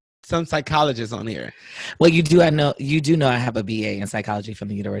 some psychologists on here. Well, you do know I have a BA in psychology from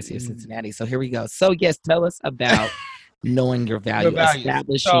the University of Cincinnati. So here we go. So yes, tell us about knowing your value,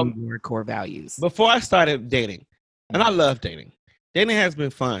 establishing your core values. Before I started dating, and I love dating. Dating has been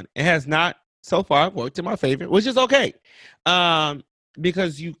fun. It has not so far worked in my favor, which is okay.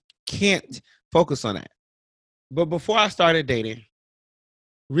 Because you can't focus on that. But before I started dating,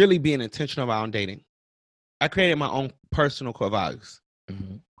 really being intentional about dating, I created my own personal core values.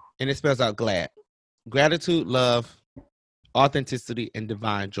 And it spells out gratitude, love, authenticity, and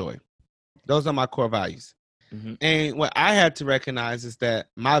divine joy. Those are my core values. And what I had to recognize is that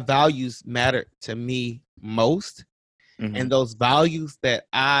my values matter to me most. And those values that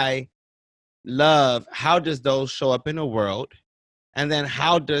I love, how does those show up in the world? And then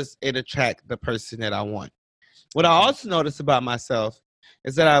how does it attract the person that I want? What I also notice about myself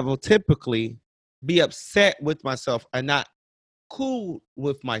is that I will typically be upset with myself and not cool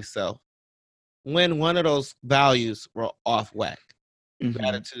with myself when one of those values were off whack.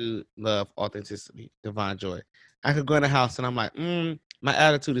 Gratitude, love, authenticity, divine joy. I could go in the house and I'm like, my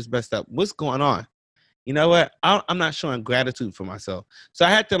attitude is messed up. What's going on? You know what? I'm not showing gratitude for myself. So I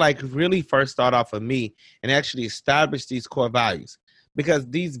had to like really first start off of me and actually establish these core values, because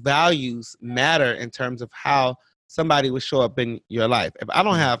these values matter in terms of how somebody will show up in your life. If I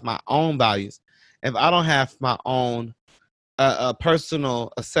don't have my own values, if I don't have my own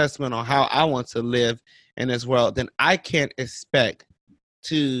personal assessment on how I want to live in this world, then I can't expect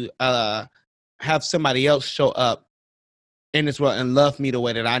to have somebody else show up in this world and love me the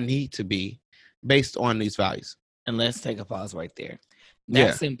way that I need to be based on these values. And let's take a pause right there.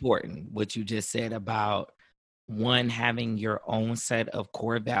 That's important, what you just said about one having your own set of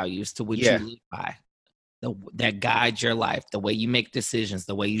core values to which you live by, that guide your life, the way you make decisions,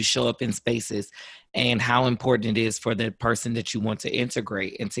 the way you show up in spaces, and how important it is for the person that you want to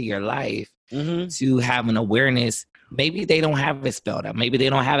integrate into your life to have an awareness. Maybe they don't have it spelled out. Maybe they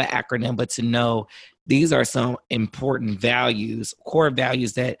don't have an acronym, but to know these are some important values, core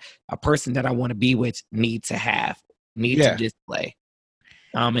values that a person that I want to be with need to have, to display.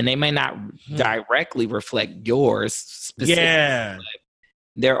 And they may not directly reflect yours specifically. Yeah.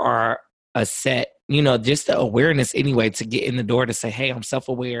 There are a set, just the awareness anyway to get in the door to say, hey, I'm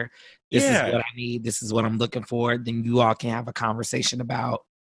self-aware. This is what I need. This is what I'm looking for. Then you all can have a conversation about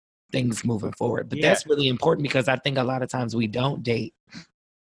things moving forward. But that's really important, because I think a lot of times we don't date,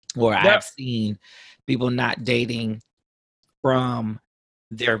 or I've seen people not dating from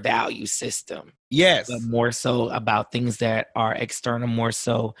their value system. Yes. But more so about things that are external, more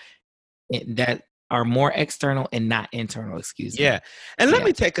so that are more external and not internal, excuse me. Yeah. And let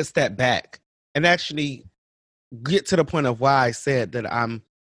me take a step back and actually get to the point of why I said that I'm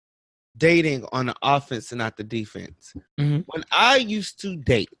dating on the offense and not the defense. When I used to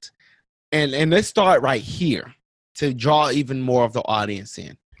date, and let's start right here to draw even more of the audience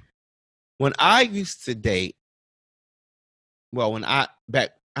in. When I used to date, I don't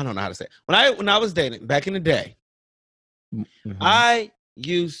know how to say it. When I was dating back in the day, I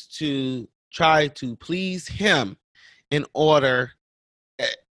used to try to please him in order,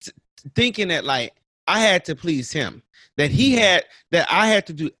 thinking that like I had to please him, that I had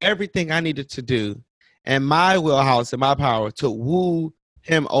to do everything I needed to do in my wheelhouse and my power to woo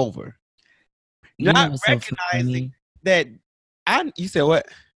him over. Not recognizing that you said what?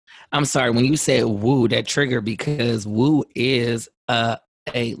 I'm sorry, when you said woo, that triggered, because woo is a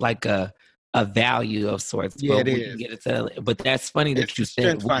value of sorts. Yeah, it is. But that's funny that you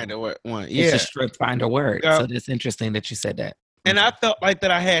said strength finder one. Yeah. It's a strength finder word. So that's interesting that you said that. And I felt like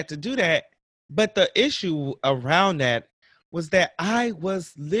that I had to do that. But the issue around that was that I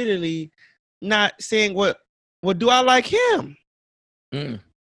was literally not saying what do I like him?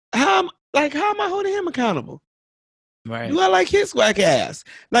 How am I holding him accountable? Right. Do I like his whack ass?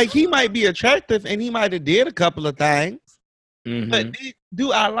 Like, he might be attractive and he might have did a couple of things, but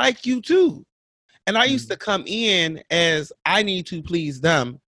do I like you too? And I used to come in as I need to please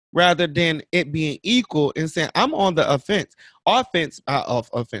them rather than it being equal and saying I'm on the offense. I'm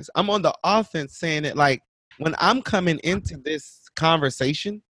on the offense, saying that like when I'm coming into this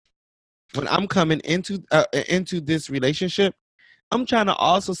conversation, when I'm coming into this relationship, I'm trying to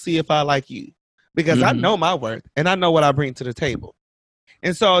also see if I like you, because I know my worth and I know what I bring to the table.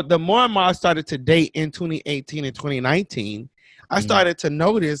 And so the more and more I started to date in 2018 and 2019, I started to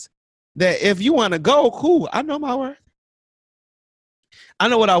notice that if you want to go, cool, I know my worth. I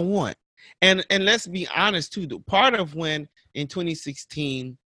know what I want. And let's be honest too, the part of when in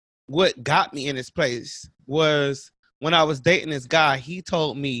 2016, what got me in this place was when I was dating this guy, he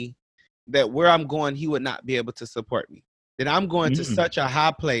told me that where I'm going, he would not be able to support me. That I'm going to such a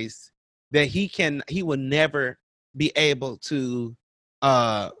high place that he would never be able to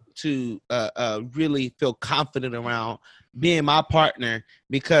really feel confident around being my partner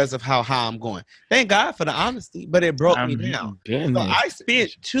because of how high I'm going. Thank God for the honesty, but it broke me down. So I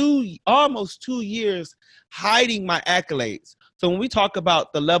spent almost 2 years hiding my accolades. So when we talk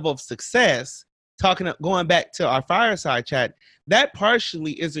about the level of success, going back to our fireside chat, that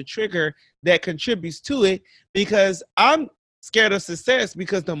partially is a trigger that contributes to it, because I'm scared of success,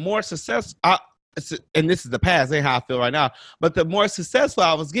 because the more success and this is the past, ain't how I feel right now, but the more successful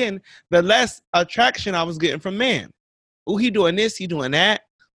I was getting, the less attraction I was getting from men. Ooh, he doing this, he doing that.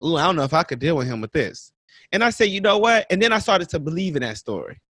 Ooh, I don't know if I could deal with him with this. And I said, you know what? And then I started to believe in that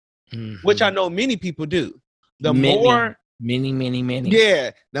story, which I know many people do. Many.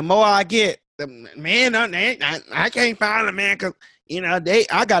 Yeah, the more I get, the man, I can't find a man because,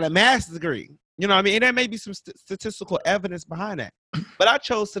 I got a master's degree. You know what I mean? And there may be some statistical evidence behind that. But I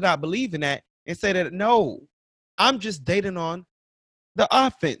chose to not believe in that and say that, no, I'm just dating on the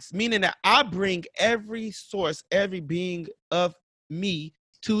offense, meaning that I bring every source, every being of me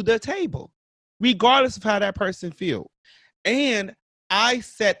to the table, regardless of how that person feels. And I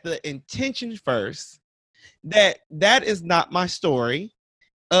set the intention first that is not my story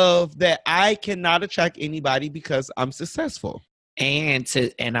of that I cannot attract anybody because I'm successful. And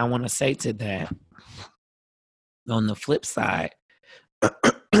I want to say to that, on the flip side,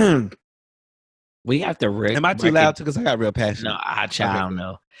 we have to. Am I too loud? Because I got real passion. No, I don't know.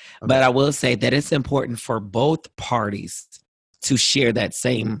 Okay. But I will say that it's important for both parties to share that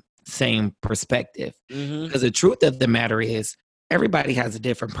same perspective. Mm-hmm. Because the truth of the matter is, everybody has a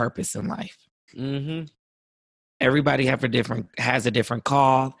different purpose in life. Mm-hmm. Everybody has a different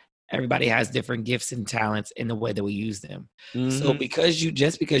call. Everybody has different gifts and talents in the way that we use them. Mm-hmm. So because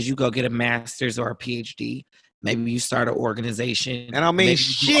you go get a master's or a PhD, maybe you start an organization. And I mean,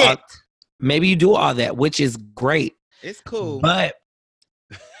 maybe you do all that, which is great. It's cool. But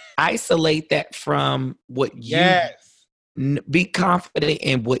isolate that from what you be confident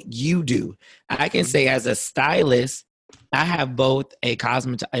in what you do. I can say as a stylist, I have both a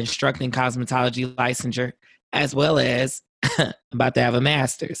instructing cosmetology licensure as well as about to have a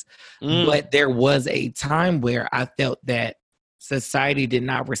master's. But there was a time where I felt that society did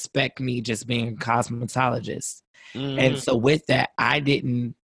not respect me just being a cosmetologist. And so with that, I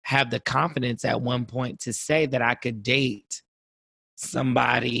didn't have the confidence at one point to say that I could date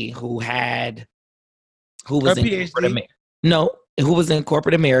somebody who was in corporate America. No, who was in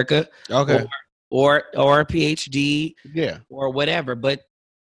corporate America. Okay. Or a PhD. Yeah. Or whatever. But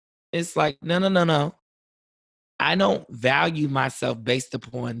it's like, no. I don't value myself based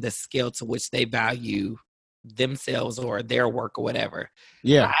upon the scale to which they value themselves or their work or whatever.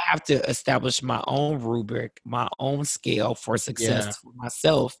 Yeah. I have to establish my own rubric, my own scale for success for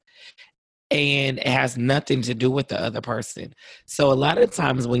myself. And it has nothing to do with the other person. So a lot of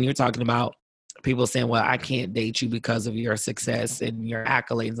times when you're talking about people saying, well, I can't date you because of your success and your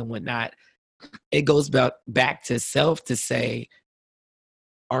accolades and whatnot, it goes back to self to say,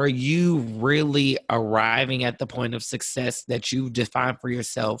 are you really arriving at the point of success that you define for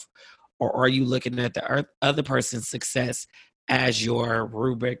yourself? Or are you looking at the other person's success as your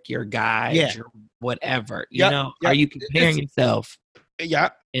rubric, your guide, your whatever? Are you comparing yourself in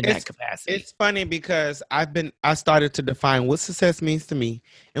that capacity? It's funny because I started to define what success means to me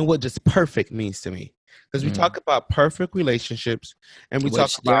and what just perfect means to me. Because we talk about perfect relationships and we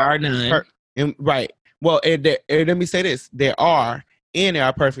talk about there are none. Right. Well, and let me say this. There are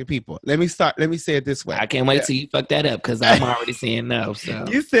perfect people. Let me say it this way. I can't wait till you fuck that up because I'm already saying no. So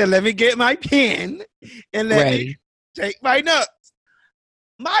you said, let me get my pen and let me take my notes.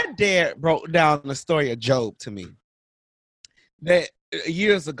 My dad broke down the story of Job to me that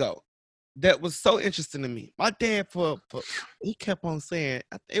years ago. That was so interesting to me. My dad, he kept on saying,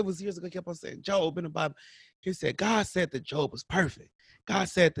 it was years ago, he kept on saying, Job in the Bible, he said, God said that Job was perfect. God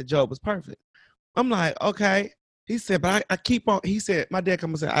said that Job was perfect. I'm like, okay. He said, but I keep on, he said, my dad come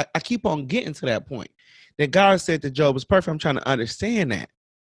and said, I keep on getting to that point that God said that Job was perfect. I'm trying to understand that.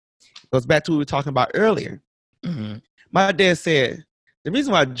 It goes back to what we were talking about earlier. Mm-hmm. My dad said, the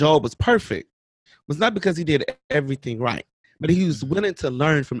reason why Job was perfect was not because he did everything right, but he was willing to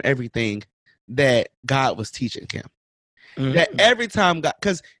learn from everything that God was teaching him. Mm-hmm. That every time God,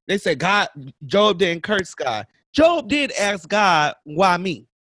 because they said Job didn't curse God. Job did ask God, why me?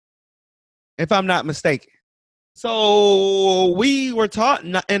 If I'm not mistaken. So we were taught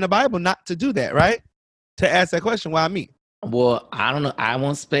in the Bible not to do that, right? To ask that question, why me? Well, I don't know. I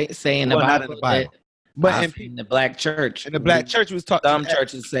won't say in the Bible. Not in the Bible. But in the black church. In the black church, we was taught. Some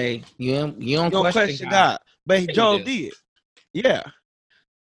churches say you don't question God. But Job did. Yeah.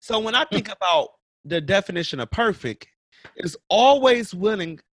 So when I think about the definition of perfect, it's always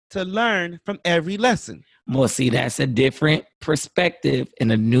willing to learn from every lesson. Well, see, that's a different perspective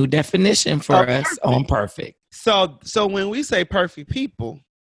and a new definition for us on perfect. So when we say perfect people,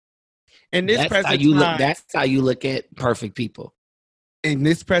 in this that's how you look at perfect people. In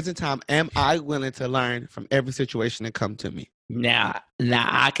this present time, am I willing to learn from every situation that come to me? Now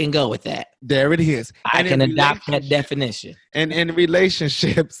I can go with that. There it is. I can adopt that definition. And in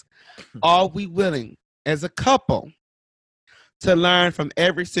relationships, are we willing as a couple to learn from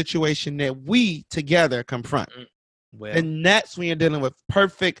every situation that we together confront? Well, and that's when you're dealing with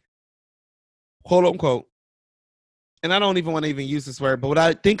perfect, quote unquote. And I don't even want to even use this word, but what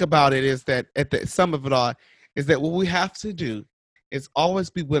I think about it is that at the sum of it all is that what we have to do is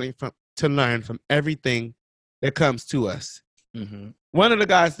always be willing to learn from everything that comes to us. Mm-hmm. One of the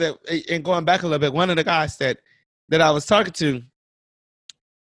guys that, and going back a little bit, one of the guys that I was talking to,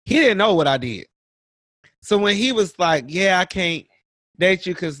 he didn't know what I did. So when he was like, yeah, I can't date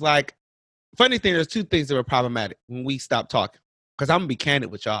you because, like, funny thing, there's two things that were problematic when we stopped talking. Because I'm going to be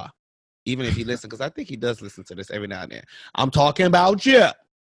candid with y'all, even if he listens, because I think he does listen to this every now and then. I'm talking about you.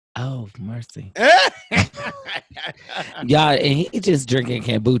 Oh, mercy. Y'all, and he just drinking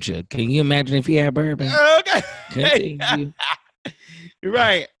kombucha. Can you imagine if he had bourbon? Okay. Continue.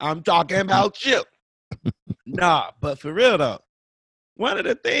 Right. I'm talking about you. Nah, but for real, though, one of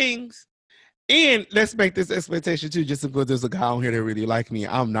the things, and let's make this expectation too, just because there's a guy on here that really like me.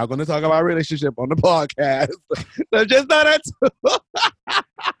 I'm not going to talk about relationship on the podcast. So just know that too.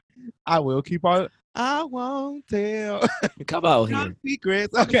 I will keep on. I won't tell. Come on here.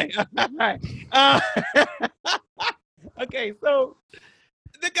 Secrets. Okay. All right. Okay. So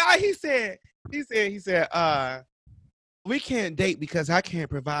the guy, he said, we can't date because I can't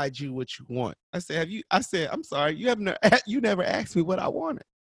provide you what you want. I said, I'm sorry. You never asked me what I wanted.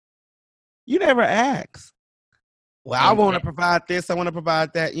 You never asked. Well, I want to provide this. I want to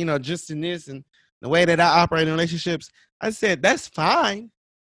provide that, just in this and the way that I operate in relationships. I said, that's fine.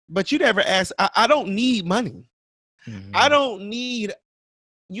 But you never asked. I don't need money. Mm-hmm. I don't need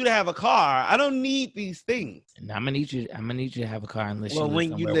you to have a car. I don't need these things. And I'm gonna need you to have a car unless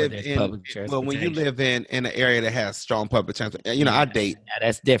when you live in public transportation. Well, when you live in an area that has strong public transportation, I date. Yeah,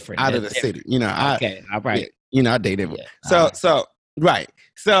 that's different. Out of the city, Okay, all right. I date everyone. Yeah, so right.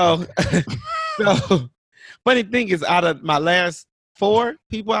 So, so funny thing is, out of my last 4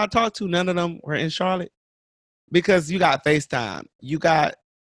 people I talked to, none of them were in Charlotte because you got FaceTime, you got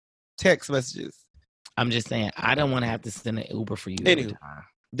text messages. I'm just saying, I don't want to have to send an Uber for you every time.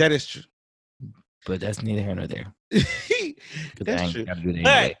 That is true. But that's neither here nor there. That's true.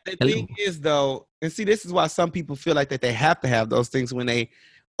 But the thing is, though, and see, this is why some people feel like that they have to have those things when they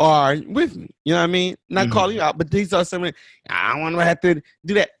are with me. You know what I mean? Not calling you out, but these are some. I don't want to have to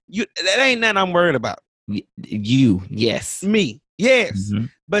do that. That ain't nothing I'm worried about. You, yes. Me, yes. Mm-hmm.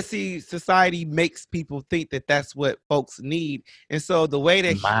 But see, society makes people think that that's what folks need. And so the way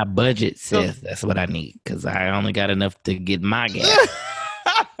that my budget says that's what I need because I only got enough to get my gas.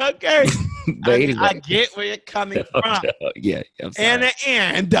 Okay. But anyway. I get where you're coming from. Yeah. I'm sorry.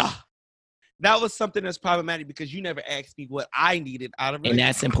 And that was something that's problematic because you never asked me what I needed out of it. And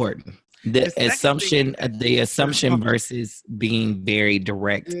that's important. The assumption versus being very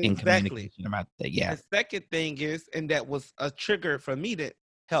direct in communication about that. Yeah. The second thing is, and that was a trigger for me that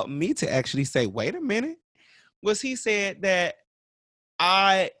helped me to actually say, wait a minute, was he said that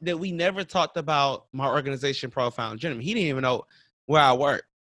we never talked about my organization, Profound Gentleman. He didn't even know where I work.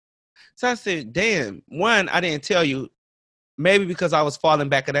 So I said, damn, one, I didn't tell you, maybe because I was falling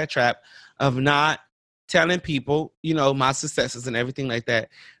back in that trap of not telling people, my successes and everything like that.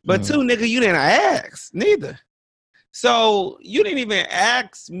 But 2, nigga, you didn't ask neither. So you didn't even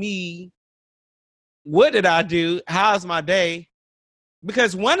ask me, what did I do? How's my day?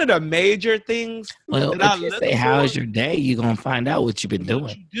 Because one of the major things if you say, how's your day? You're going to find out what you've been doing.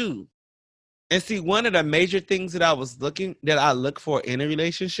 What you do. And see, one of the major things that I look for in a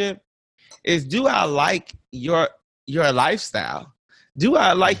relationship is, do I like your lifestyle? Do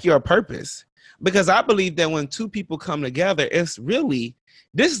I like your purpose? Because I believe that when 2 people come together, this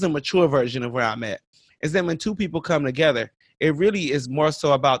is the mature version of where I'm at, is that when 2 people come together, it really is more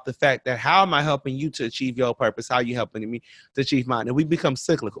so about the fact that how am I helping you to achieve your purpose? How are you helping me to achieve mine? And we become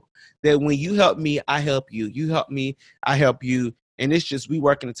cyclical. That when you help me, I help you. You help me, I help you. And it's just we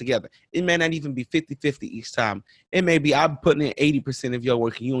working it together. It may not even be 50-50 each time. It may be I'm putting in 80% of your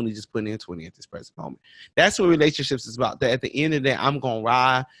work and you only just putting in 20 at this present moment. That's what relationships is about. That at the end of the day, I'm going to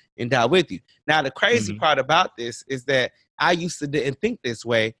ride and die with you. Now, the crazy part about this is that I used to didn't think this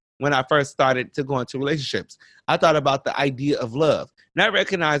way when I first started to go into relationships. I thought about the idea of love, not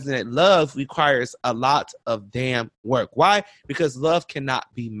recognizing that love requires a lot of damn work. Why? Because love cannot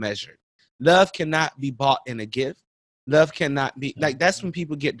be measured. Love cannot be bought in a gift. Love cannot be, that's when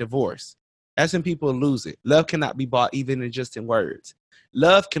people get divorced. That's when people lose it. Love cannot be bought even in words.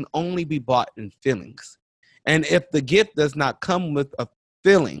 Love can only be bought in feelings. And if the gift does not come with a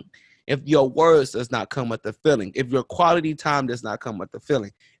feeling, if your words does not come with the feeling, if your quality time does not come with the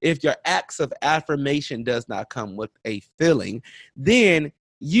feeling, if your acts of affirmation does not come with a feeling, then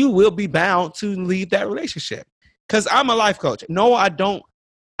you will be bound to leave that relationship. Because I'm a life coach. No,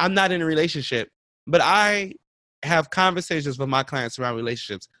 I'm not in a relationship, but I have conversations with my clients around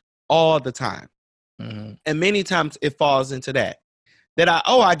relationships all the time. Mm-hmm. And many times it falls into that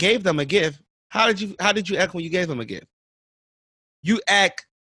I gave them a gift. How did you act when you gave them a gift? You act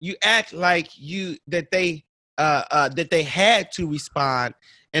you act like that they had to respond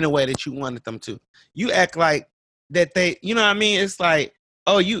in a way that you wanted them to. You act like that they, you know what I mean? It's like,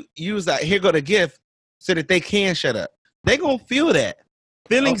 oh, you was like, here go the gift so that they can shut up. They gonna feel that.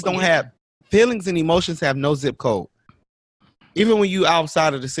 Feelings feelings and emotions have no zip code. Even when you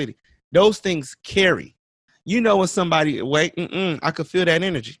outside of the city, those things carry. You know when somebody wait, I could feel that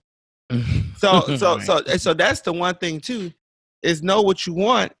energy. So that's the one thing too, is know what you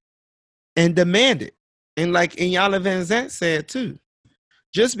want and demand it. And like Iyanla Vanzant said too,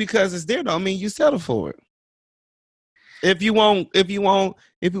 just because it's there don't mean you settle for it. If you want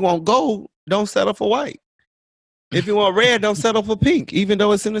gold, don't settle for white. If you want red, don't settle for pink, even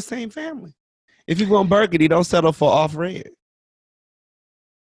though it's in the same family. If you want burgundy, don't settle for off red.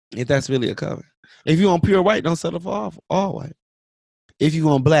 If that's really a color. If you want pure white, don't settle for all white. If you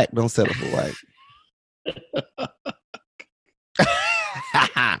want black, don't settle for white.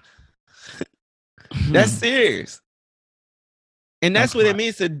 That's serious. And that's what it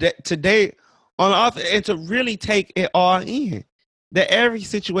means to date on office and to really take it all in. That every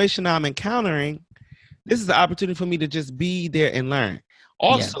situation I'm encountering, this is the opportunity for me to just be there and learn.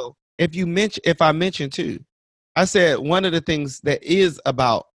 Also, if I mention too, I said one of the things that is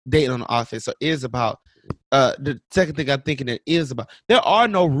about dating on office or is about the second thing I'm thinking it is about, there are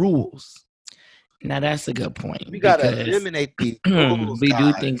no rules. Now that's a good point. We gotta eliminate these rules. We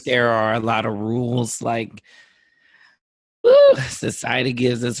do think there are a lot of rules. Like society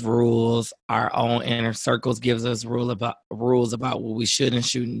gives us rules. Our own inner circles gives us rules about what we should and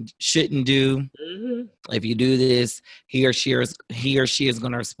shouldn't do. Mm-hmm. If you do this, he or she is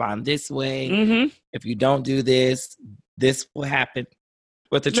going to respond this way. Mm-hmm. If you don't do this, this will happen.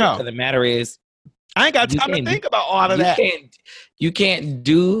 But the truth of the matter is, I ain't got time to think about all of that. You can't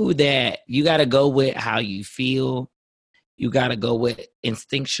do that. You got to go with how you feel. You got to go with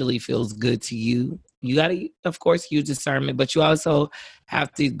instinctually feels good to you. You got to, of course, use discernment, but you also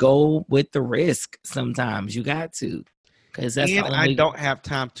have to go with the risk sometimes. You got to. Because that's I don't have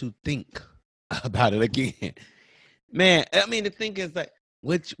time to think about it again. Man, I mean, the thing is like,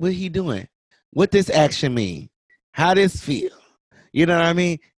 what he doing? What this action mean? How this feel? You know what I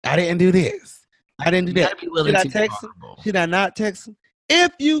mean? I didn't do this. I didn't do that. Should I text him? Should I not text him?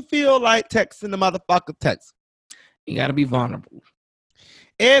 If you feel like texting the motherfucker, text him. You got to be vulnerable.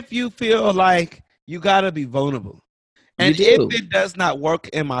 If you feel like you got to be vulnerable. And if it does not work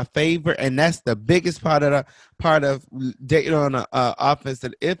in my favor, and that's the biggest part of dating on an office,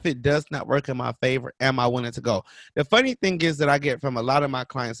 that if it does not work in my favor, am I willing to go? The funny thing is that I get from a lot of my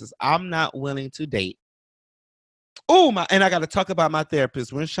clients is I'm not willing to date. And I got to talk about my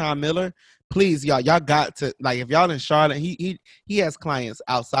therapist, Renshawn Miller. Please, y'all got to, like, if y'all in Charlotte, he has clients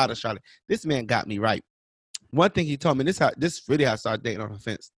outside of Charlotte. This man got me right. One thing he told me, this really how I started dating on the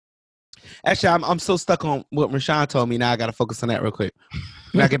fence. Actually, I'm so stuck on what Rashawn told me. Now I got to focus on that real quick.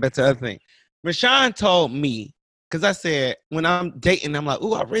 When I get back to the other thing. Rashawn told me, because I said, when I'm dating, I'm like,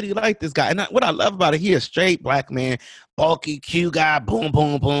 I really like this guy. And what I love about it, he a straight black man, bulky, cute guy, boom,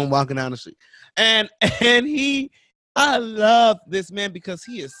 boom, boom, walking down the street. And I love this man because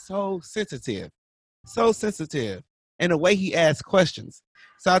he is so sensitive. And the way he asks questions.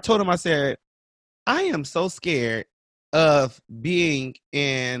 So I told him, I said, I am so scared of being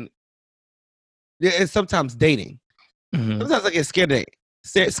in, and sometimes dating. Mm-hmm. Sometimes I get scared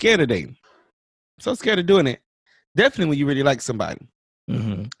of dating. So scared of doing it. Definitely when you really like somebody.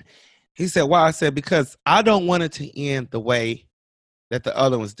 Mm-hmm. He said, why? I said, because I don't want it to end the way that the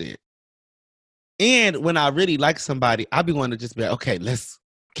other ones did. And when I really like somebody, I be wanting to just be like, okay, let's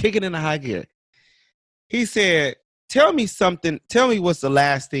kick it in a high gear. He said, tell me what's the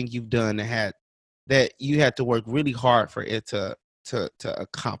last thing you've done that you had to work really hard for it to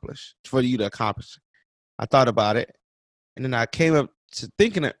accomplish, for you to accomplish. I thought about it. And then I came up to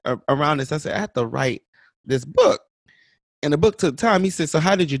thinking around this. I said, I have to write this book. And the book took time. He said, so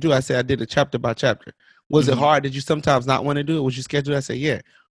how did you do? I said, I did it chapter by chapter. Was it hard? Did you sometimes not want to do it? Was you scheduled? I said, yeah.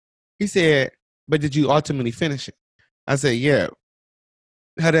 He said, but did you ultimately finish it? I said, yeah.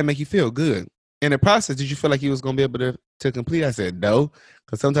 How did that make you feel? Good. In the process, did you feel like you was going to be able to complete? I said, no.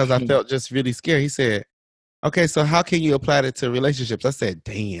 Because sometimes I felt just really scared. He said, okay, so how can you apply that to relationships? I said,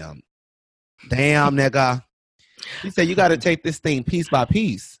 damn, nigga. He said, you got to take this thing piece by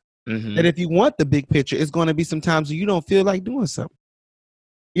piece. Mm-hmm. And if you want the big picture, it's going to be sometimes you don't feel like doing something.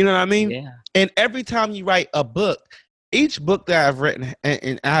 You know what I mean? Yeah. And every time you write a book, each book that I've written,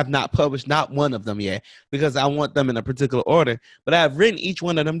 and I have not published not one of them yet because I want them in a particular order, but I've written each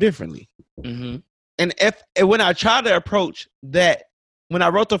one of them differently. Mm-hmm. And when I try to approach that, when I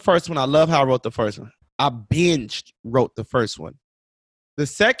wrote the first one, I love how I wrote the first one. I wrote the first one. The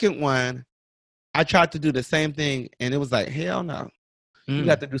second one, I tried to do the same thing, and it was like, hell no. You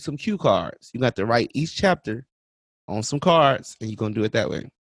got to do some cue cards. You got to write each chapter on some cards, and you're going to do it that way.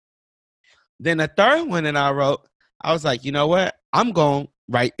 Then the third one that I wrote, I was like, you know what? I'm going to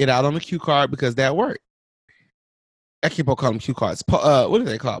write it out on a cue card because that worked. I keep on calling them cue cards. What are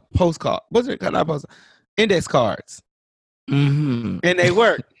they called? Postcard. What's it called? Not post. Index cards. Mm-hmm. And they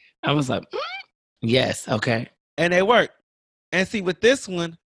work. I was like, yes, okay. And they work. And see, with this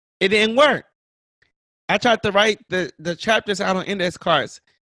one, it didn't work. I tried to write the chapters out on index cards.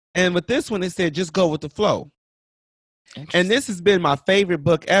 And with this one, it said, just go with the flow. And this has been my favorite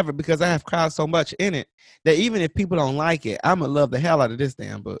book ever because I have cried so much in it that even if people don't like it, I'm going to love the hell out of this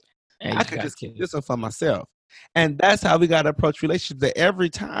damn book. And I could just keep this one for myself. And that's how we got to approach relationships. That every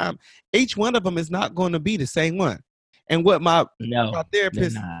time, each one of them is not going to be the same one. And what my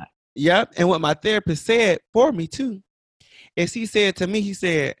therapist, and what my therapist said for me too, is he said to me, he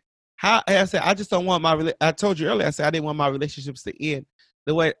said, I said, I just don't want I told you earlier, I said, I didn't want my relationships to end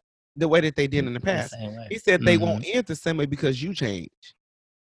the way that they did in the past. He said they won't end the same way because you change.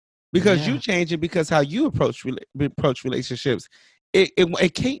 Because you change it because how you approach relationships,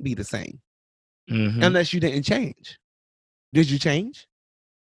 it can't be the same. Unless you didn't change. Did you change?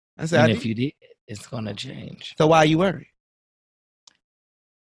 I said, if you did, it's gonna change. So why are you worried?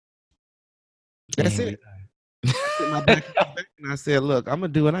 That's it. Sit my back and I said, look, I'm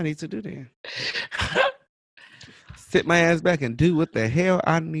gonna do what I need to do then. Sit my ass back and do what the hell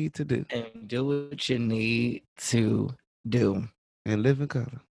I need to do. And do what you need to do. And live in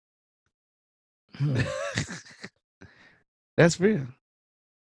color. That's real.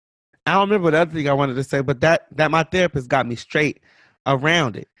 I don't remember the other thing I wanted to say, but that my therapist got me straight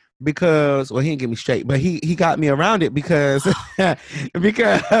around it because, he didn't get me straight, but he got me around it because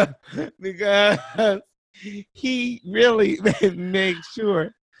he really made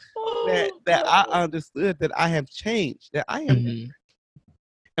sure that I understood that I have changed, that I am.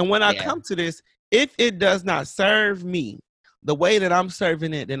 And when I come to this, if it does not serve me the way that I'm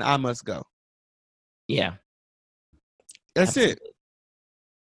serving it, then I must go. Yeah. That's it.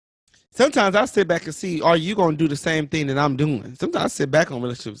 Sometimes I sit back and see, are you going to do the same thing that I'm doing? Sometimes I sit back on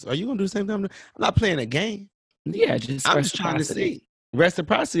relationships. Are you going to do the same thing I'm doing? I'm not playing a game. Yeah, I'm just trying to see.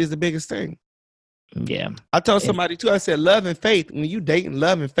 Reciprocity is the biggest thing. Yeah. I told somebody too, I said love and faith, when you dating,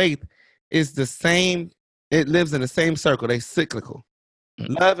 love and faith is the same. It lives in the same circle. They cyclical.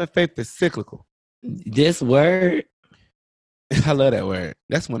 Love and faith is cyclical. This word. I love that word.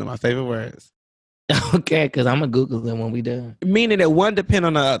 That's one of my favorite words. Okay, because I'm going to Google it when we done. Meaning that one depend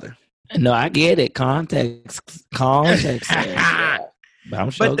on the other. No, I get it. Context. Yeah.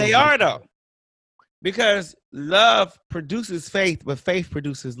 But they are though. Because love produces faith, but faith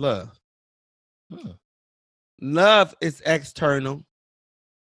produces love. Love is external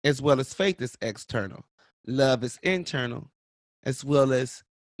as well as faith is external. Love is internal as well as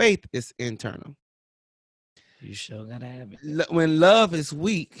faith is internal. You sure gotta have it. When love is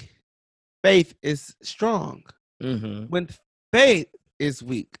weak, faith is strong. When faith is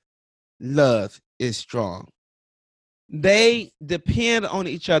weak, love is strong. They depend on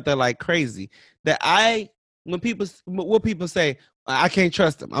each other like crazy. When people say, I can't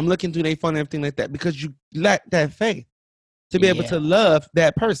trust them, I'm looking through their phone and everything like that, because you lack that faith to be able to love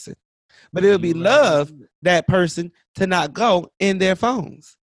that person. But it would be love that person to not go in their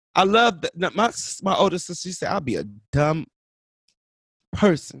phones. I love that. My older sister, she said, I'll be a dumb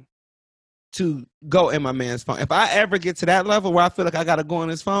person to go in my man's phone. If I ever get to that level where I feel like I got to go on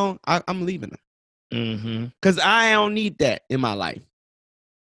his phone, I'm leaving him. Because I don't need that in my life.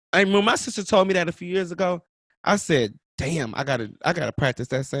 And when my sister told me that a few years ago, I said, damn, I gotta practice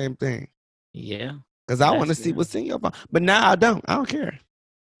that same thing. Yeah. Because I want to see what's in your phone. But now I don't care.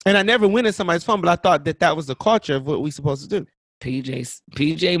 And I never went in somebody's phone, but I thought that was the culture of what we supposed to do.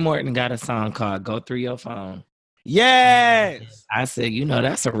 PJ Morton got a song called Go Through Your Phone. Yes. I said,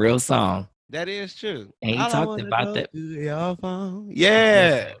 that's a real song. That is true. And he talked about that. Your phone.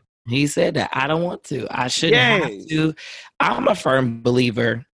 Yeah. He said that I don't want to. I shouldn't have to. I'm a firm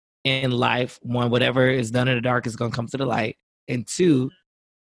believer in life. One, whatever is done in the dark is going to come to the light. And two,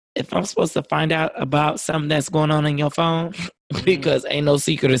 if I'm supposed to find out about something that's going on in your phone, because ain't no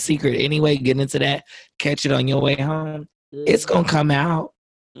secret anyway, get into that, catch it on your way home, it's going to come out.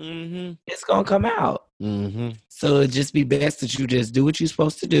 It's going to come out. So it'd just be best that you just do what you're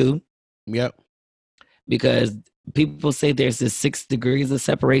supposed to do. Yep. Because people say there's this 6 degrees of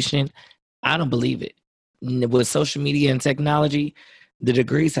separation. I don't believe it. With social media and technology, the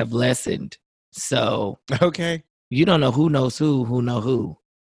degrees have lessened. So okay, you don't know who knows who know who.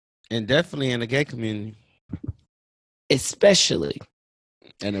 And definitely in the gay community. Especially.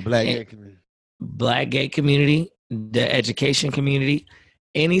 And the Black gay community. Black gay community, the education community,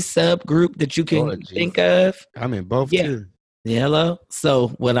 any subgroup that you can think of. I'm in both too. Hello. So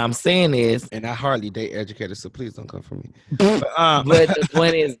what I'm saying is, and I hardly date educators, so please don't come for me. But the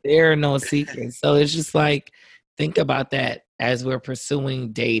point is, there are no secrets. So it's just like, think about that as we're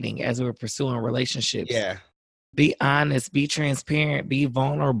pursuing dating, as we're pursuing relationships. Yeah. Be honest, be transparent, be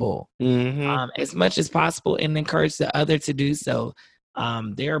vulnerable as much as possible, and encourage the other to do so.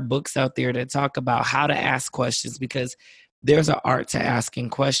 There are books out there that talk about how to ask questions, because there's an art to asking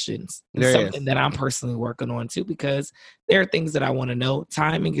questions. It's something that I'm personally working on too, because there are things that I want to know.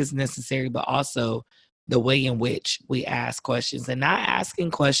 Timing is necessary, but also the way in which we ask questions, and not asking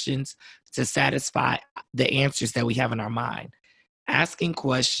questions to satisfy the answers that we have in our mind. Asking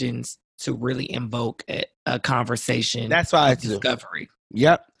questions to really invoke a conversation. That's why I do. Discovery.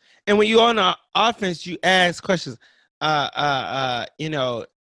 Yep. And when you're on the offense, you ask questions.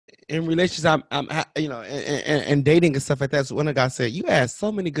 In relationships, I'm and dating and stuff like that. So one guy said, "You ask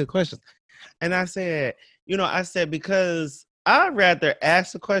so many good questions," and I said, because I'd rather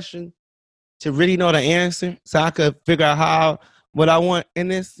ask a question to really know the answer, so I could figure out what I want in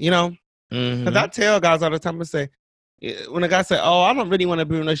this. Because I tell guys all the time, I say, when a guy say, "Oh, I don't really want to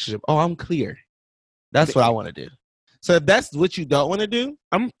be in a relationship," oh, I'm clear. That's what I want to do. So if that's what you don't want to do,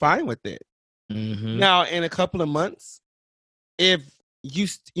 I'm fine with it. Now, in a couple of months, if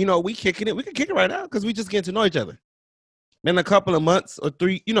we kicking it, we can kick it right now because we just getting to know each other. In a couple of months or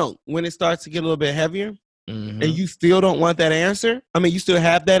 3, when it starts to get a little bit heavier, and you still don't want that answer, you still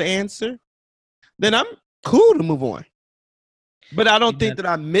have that answer, then I'm cool to move on. But I don't think that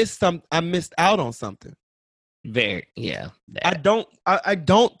I missed out on something. I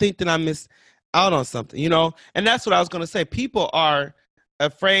don't think that I missed out on something, and that's what I was going to say. People are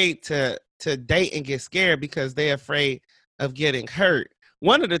afraid to date and get scared because they're afraid of getting hurt.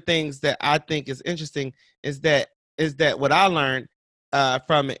 One of the things that I think is interesting is that what I learned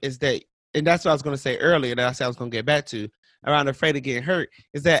from it is that, and that's what I was going to say earlier that I said I was going to get back to around afraid of getting hurt,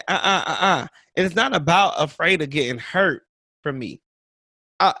 is that it's not about afraid of getting hurt for me.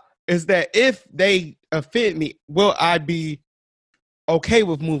 Is that if they offend me, will I be okay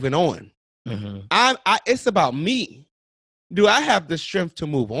with moving on? It's about me. Do I have the strength to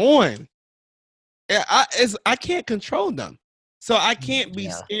move on? I can't control them. So I can't be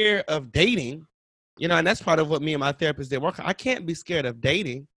scared of dating, and that's part of what me and my therapist did work on. I can't be scared of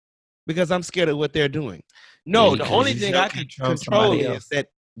dating because I'm scared of what they're doing. No, the only thing I can control is that,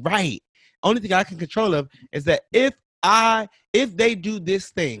 right. Only thing I can control of is that if they do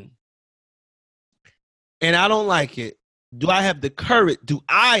this thing and I don't like it, do I have the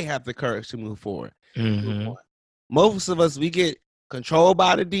courage to move forward? Most of us, we get controlled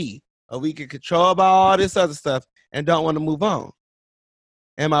by the D, or we get controlled by all this other stuff and don't want to move on.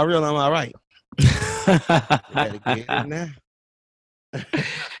 Am I real? Am I right? Better get it now.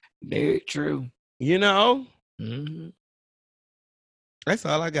 Very true. That's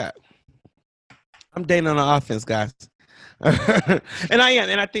all I got. I'm dating on the offense, guys. And I am.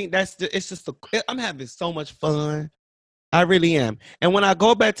 And I think I'm having so much fun. I really am. And when I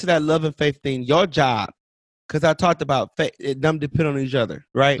go back to that love and faith thing, your job, because I talked about them depend on each other,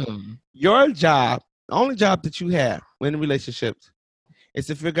 right? Your job, the only job that you have in relationships, is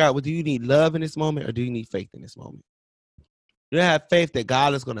to figure out, do you need love in this moment or do you need faith in this moment? Do you have faith that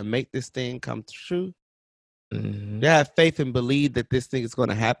God is going to make this thing come true? Do you have faith and believe that this thing is going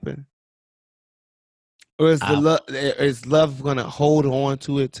to happen? Or is love going to hold on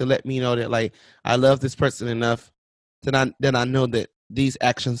to it to let me know that, like, I love this person enough that I know that these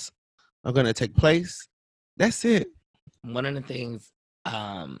actions are going to take place? That's it. One of the things,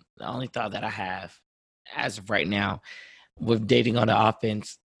 the only thought that I have as of right now with dating on the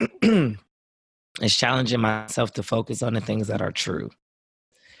offense is challenging myself to focus on the things that are true.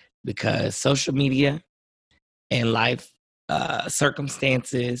 Because social media and life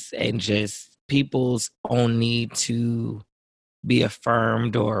circumstances and just people's own need to be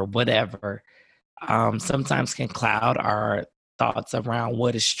affirmed or whatever sometimes can cloud our thoughts around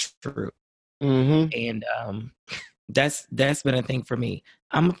what is true. And that's been a thing for me.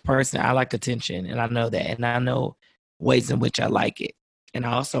 I'm a person, I like attention, and I know that, and I know ways in which I like it. And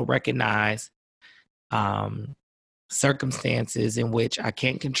I also recognize circumstances in which I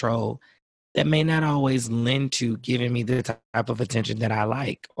can't control that may not always lend to giving me the type of attention that I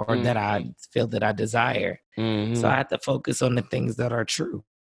like or that I feel that I desire. So I have to focus on the things that are true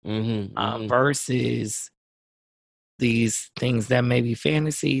versus these things that may be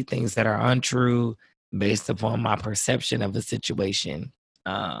fantasy, things that are untrue based upon my perception of a situation.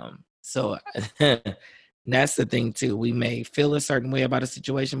 So that's the thing too. We may feel a certain way about a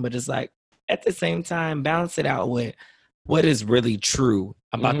situation, but it's like at the same time, balance it out with what is really true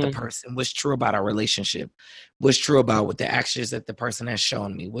about the person, what's true about our relationship, what's true about what the actions that the person has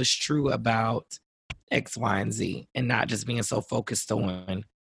shown me, what's true about X, Y, and Z, and not just being so focused on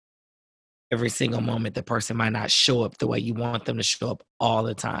every single moment the person might not show up the way you want them to show up all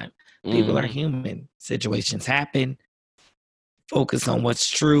the time. People are human. Situations happen. Focus on what's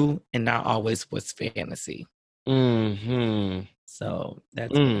true and not always what's fantasy. So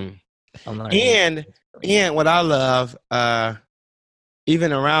that's and what I love,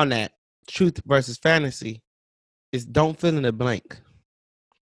 even around that truth versus fantasy, is don't fill in the blank.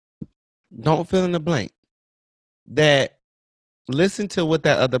 Don't fill in the blank. That listen to what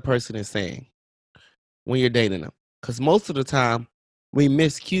that other person is saying when you're dating them, because most of the time we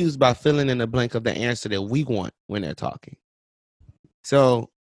miss cues by filling in the blank of the answer that we want when they're talking. So,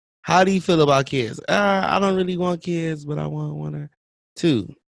 how do you feel about kids? I don't really want kids, but I want one or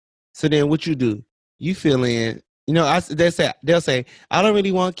two. So then, what you do? You fill in. You know, they'll say, I don't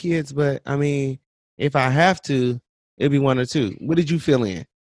really want kids, but I mean, if I have to, it'd be one or two. What did you fill in?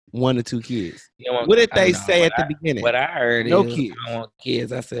 1 or 2 kids. What did they say at the beginning? What I heard no is, kids. I don't want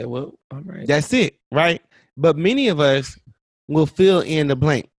kids. I said, well, all right. That's it, right? But many of us will fill in the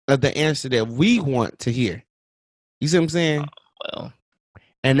blank of the answer that we want to hear. You see what I'm saying? Well,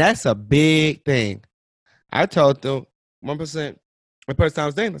 and that's a big thing. I told them 1%. The first time I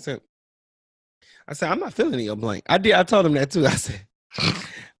was dating, I said, I'm not filling in your blank. I told him that too. I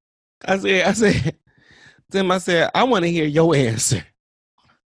said, Tim, I said, I want to hear your answer.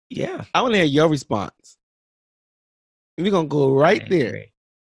 Yeah. I want to hear your response. We're going to go right there.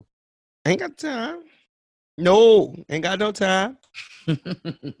 Ain't got time. No, ain't got no time. But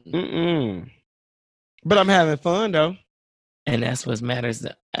I'm having fun though. And that's what matters.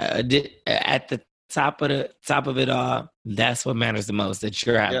 At the top of it all, that's what matters the most, that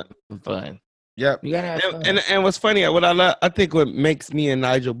you're having fun. Yep. You gotta have fun. And what's funny, what I think what makes me and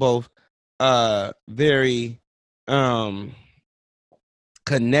Nigel both very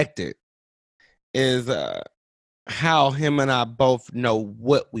connected is how him and I both know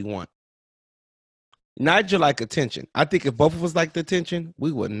what we want. Nigel like attention. I think if both of us liked attention,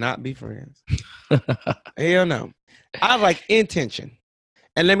 we would not be friends. Hell no. I like intention.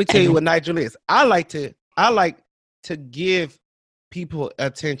 And let me tell you what Nigel is. I like to give people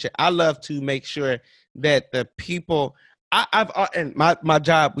attention. I love to make sure that the people and my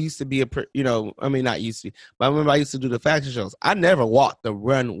job used to be not used to be, but I remember I used to do the fashion shows. I never walked the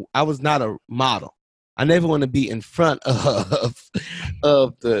run. I was not a model. I never want to be in front of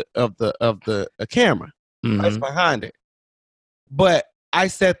the camera. I was behind it. But I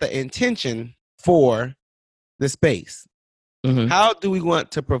set the intention for the space. How do we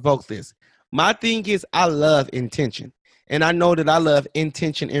want to provoke this? My thing is I love intention. And I know that I love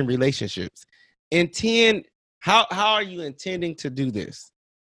intention in relationships. How are you intending to do this?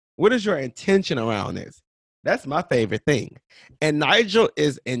 What is your intention around this? That's my favorite thing. And Nigel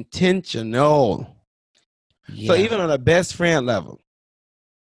is intentional. Yeah. So even on a best friend level,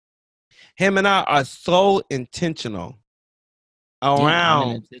 him and I are so intentional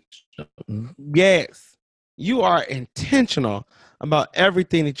around. Yes, you are intentional about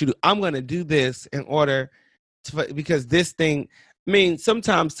everything that you do. I'm going to do this in order to, because this thing, I mean,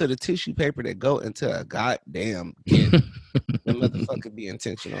 sometimes to the tissue paper that go into a goddamn kid, the motherfucker be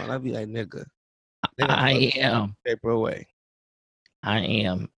intentional. And I'd be like, nigga, I am. Paper away. I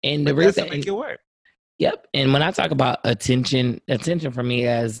am. And the reason make it work. Yep. And when I talk about attention for me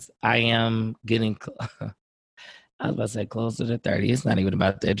as I am getting, I was about to say closer to 30. It's not even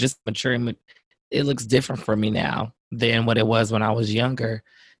about that. Just maturing. It looks different for me now than what it was when I was younger.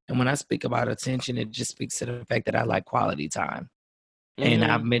 And when I speak about attention, it just speaks to the fact that I like quality time. And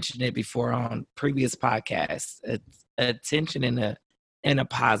I've mentioned it before on previous podcasts. It's attention in a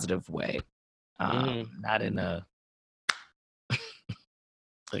positive way, not in a.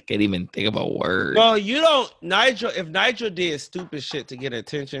 I can't even think of a word. Well, you don't, Nigel. If Nigel did stupid shit to get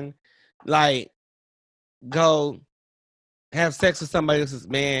attention, like go have sex with somebody else's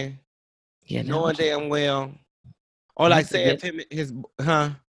man, knowing damn well, or like say if him his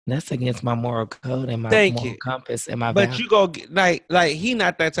That's against my moral code and my moral compass and my. But you go like he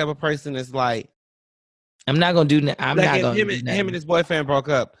not that type of person. That's like I'm not gonna do. I'm like not gonna. Him and his boyfriend broke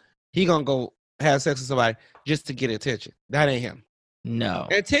up. He gonna go have sex with somebody just to get attention. That ain't him. No.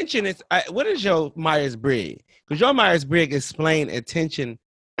 Attention is what is your Myers-Briggs? Because your Myers-Briggs explain attention,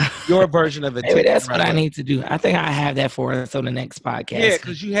 your version of attention. Maybe that's what I need to do. I think I have that for us on the next podcast. Yeah,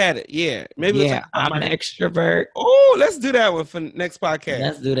 because you had it. Yeah. Maybe I'm an extrovert. Oh, let's do that one for next podcast.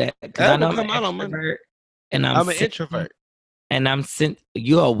 Let's do that. Because I know I'm an extrovert. And I'm an introvert. And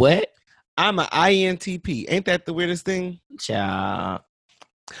you a what? I'm an INTP. Ain't that the weirdest thing? Child.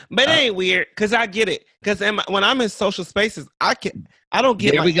 But it ain't weird because I get it. Because when I'm in social spaces, I don't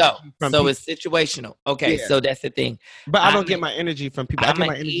get. There we go. From so people. It's situational. Okay, Yeah. so that's the thing. But I don't get my energy from people. I get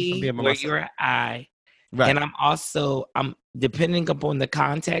my energy from being by myself. You're an I. Right. And I'm depending upon the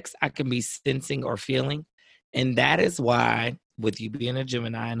context, I can be sensing or feeling. And that is why, with you being a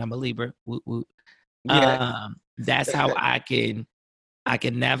Gemini and I'm a Libra, that's how I can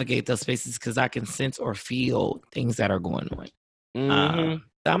navigate those spaces because I can sense or feel things that are going on. Mm-hmm.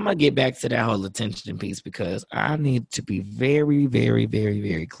 I'm gonna get back to that whole attention piece because I need to be very, very, very,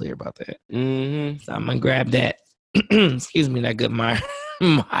 very clear about that. Mm-hmm. So I'm gonna grab that. Excuse me, that good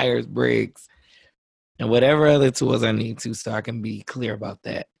Myers-Briggs and whatever other tools I need to, so I can be clear about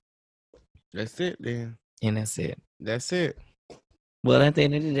that. That's it, then. And that's it. That's it. Well, at the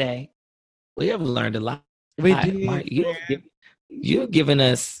end of the day, we have learned a lot. We did. You've given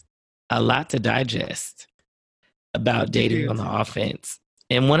us a lot to digest about dating on the offense.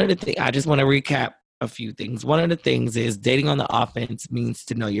 And one of the things, I just want to recap a few things. One of the things is dating on the offense means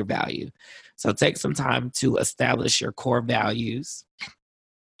to know your value. So take some time to establish your core values.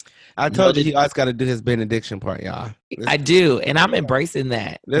 I told you he always got to do his benediction part, y'all. I do, and I'm embracing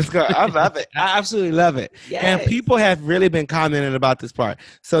that. Let's go. I love it. I absolutely love it. Yes. And people have really been commenting about this part.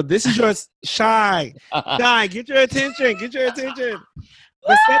 So this is your shine. Shine, get your attention. Get your attention.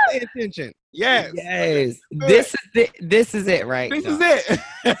 But set the intention. Yes. Yes. This is it, right? This is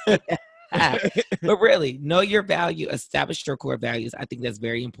it. But really, know your value, establish your core values. I think that's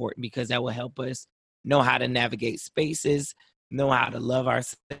very important because that will help us know how to navigate spaces, know how to love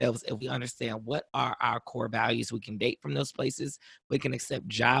ourselves. If we understand what are our core values, we can date from those places. We can accept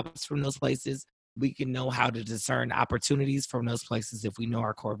jobs from those places. We can know how to discern opportunities from those places if we know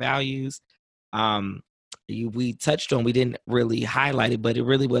our core values. We touched on, we didn't really highlight it, but it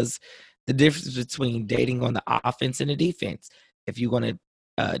really was the difference between dating on the offense and the defense. If you're going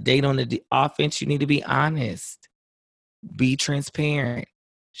to date on the offense, you need to be honest, be transparent,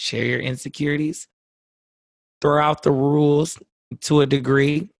 share your insecurities, throw out the rules to a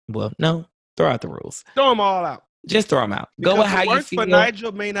degree. Well, no, throw out the rules. Throw them all out. Just throw them out. Because go with how you feel. For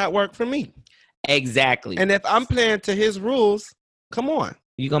Nigel may not work for me. Exactly. And if I'm playing to his rules, come on.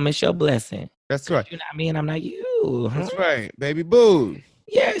 You're going to miss your blessing. That's right. You're not me and I'm not you. Huh? That's right, baby boo.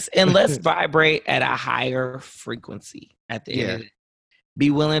 Yes, and let's vibrate at a higher frequency at the end of it. Be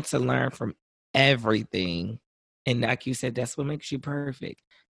willing to learn from everything. And like you said, that's what makes you perfect.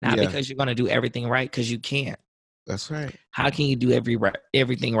 Not because you're going to do everything right, because you can't. That's right. How can you do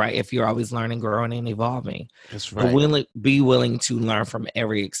everything right if you're always learning, growing, and evolving? That's right. But be willing to learn from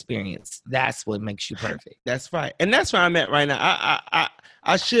every experience. That's what makes you perfect. That's right. And that's where I'm at right now.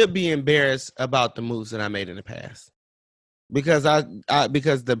 I should be embarrassed about the moves that I made in the past. Because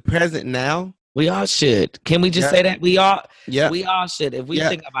because the present now. We all should. Can we just say that? We all should. If we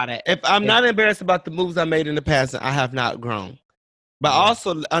think about it. If I'm not embarrassed about the moves I made in the past, I have not grown. But I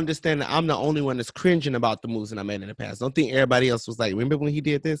also understand that I'm the only one that's cringing about the moves that I made in the past. Don't think everybody else was like, remember when he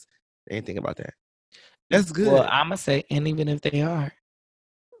did this? They ain't think about that. That's good. Well, I'm going to say, and even if they are.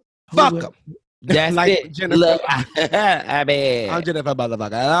 Fuck them. That's like it. Jennifer. Look, I mean. I'm Jennifer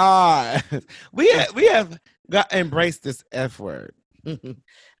motherfucker. We have embraced this F word.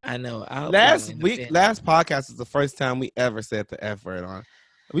 I know. Last podcast was the first time we ever said the F word on.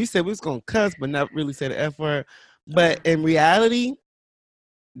 We said we was going to cuss, but not really say the F word. But in reality,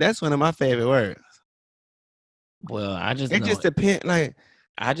 that's one of my favorite words. Well, it just depends. Like,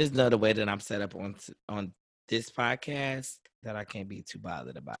 I just know the way that I'm set up on this podcast that I can't be too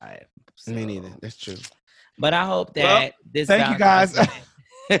bothered about it. So. Me neither. That's true. But I hope that this. Thank you guys.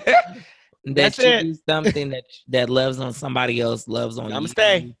 That you do something that loves on somebody else, loves on you.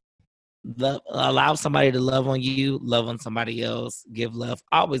 Namaste. Allow somebody to love on you, love on somebody else, give love.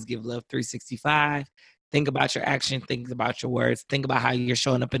 Always give love 365. Think about your action, think about your words, think about how you're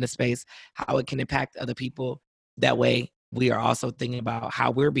showing up in the space, how it can impact other people. That way, we are also thinking about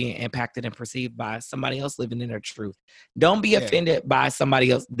how we're being impacted and perceived by somebody else living in their truth. Don't be offended by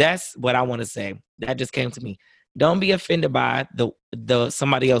somebody else. That's what I want to say. That just came to me. Don't be offended by the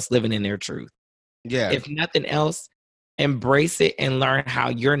somebody else living in their truth. Yeah. If nothing else, embrace it and learn how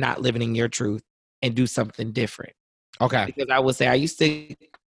you're not living in your truth and do something different. Okay. Because I would say I used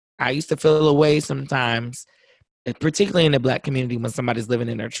to feel a way sometimes, particularly in the Black community, when somebody's living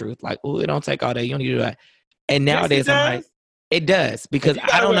in their truth. Like, oh, it don't take all day. You don't need to do that. And nowadays, I'm like, it does. Because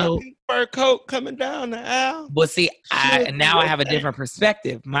I don't know. A pink fur coat coming down the aisle. But see, now I have a different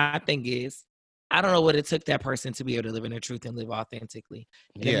perspective. My thing is, I don't know what it took that person to be able to live in their truth and live authentically.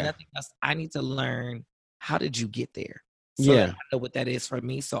 And if nothing else, I need to learn how did you get there? So that I know what that is for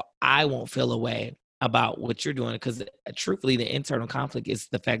me, so I won't feel a way about what you're doing. Because truthfully, the internal conflict is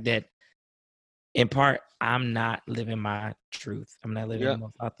the fact that, in part, I'm not living my truth. I'm not living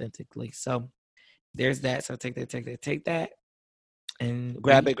most authentically. So there's that. So take that, and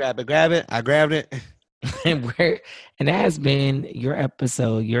grab it. I grabbed it. and that has been your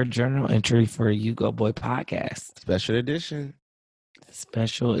episode, your journal entry for You Go Boy podcast, special edition.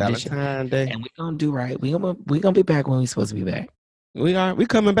 Valentine's Day. And we're gonna do right. We're gonna be back when we're supposed to be back. We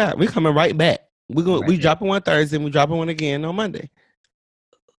coming back. We coming right back. We dropping one Thursday and we dropping one again on Monday.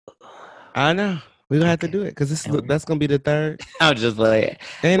 I know. We're gonna have to do it because that's gonna be the third. I'm just like,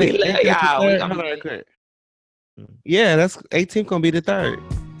 yeah, that's 18th gonna be the third.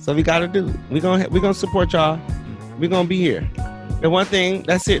 So we gotta do it. We're gonna support y'all. We're gonna be here. The one thing,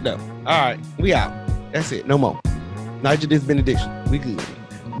 that's it though. All right, we out. That's it. No more. Nigel, this benediction. We good.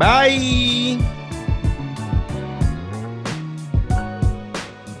 Bye.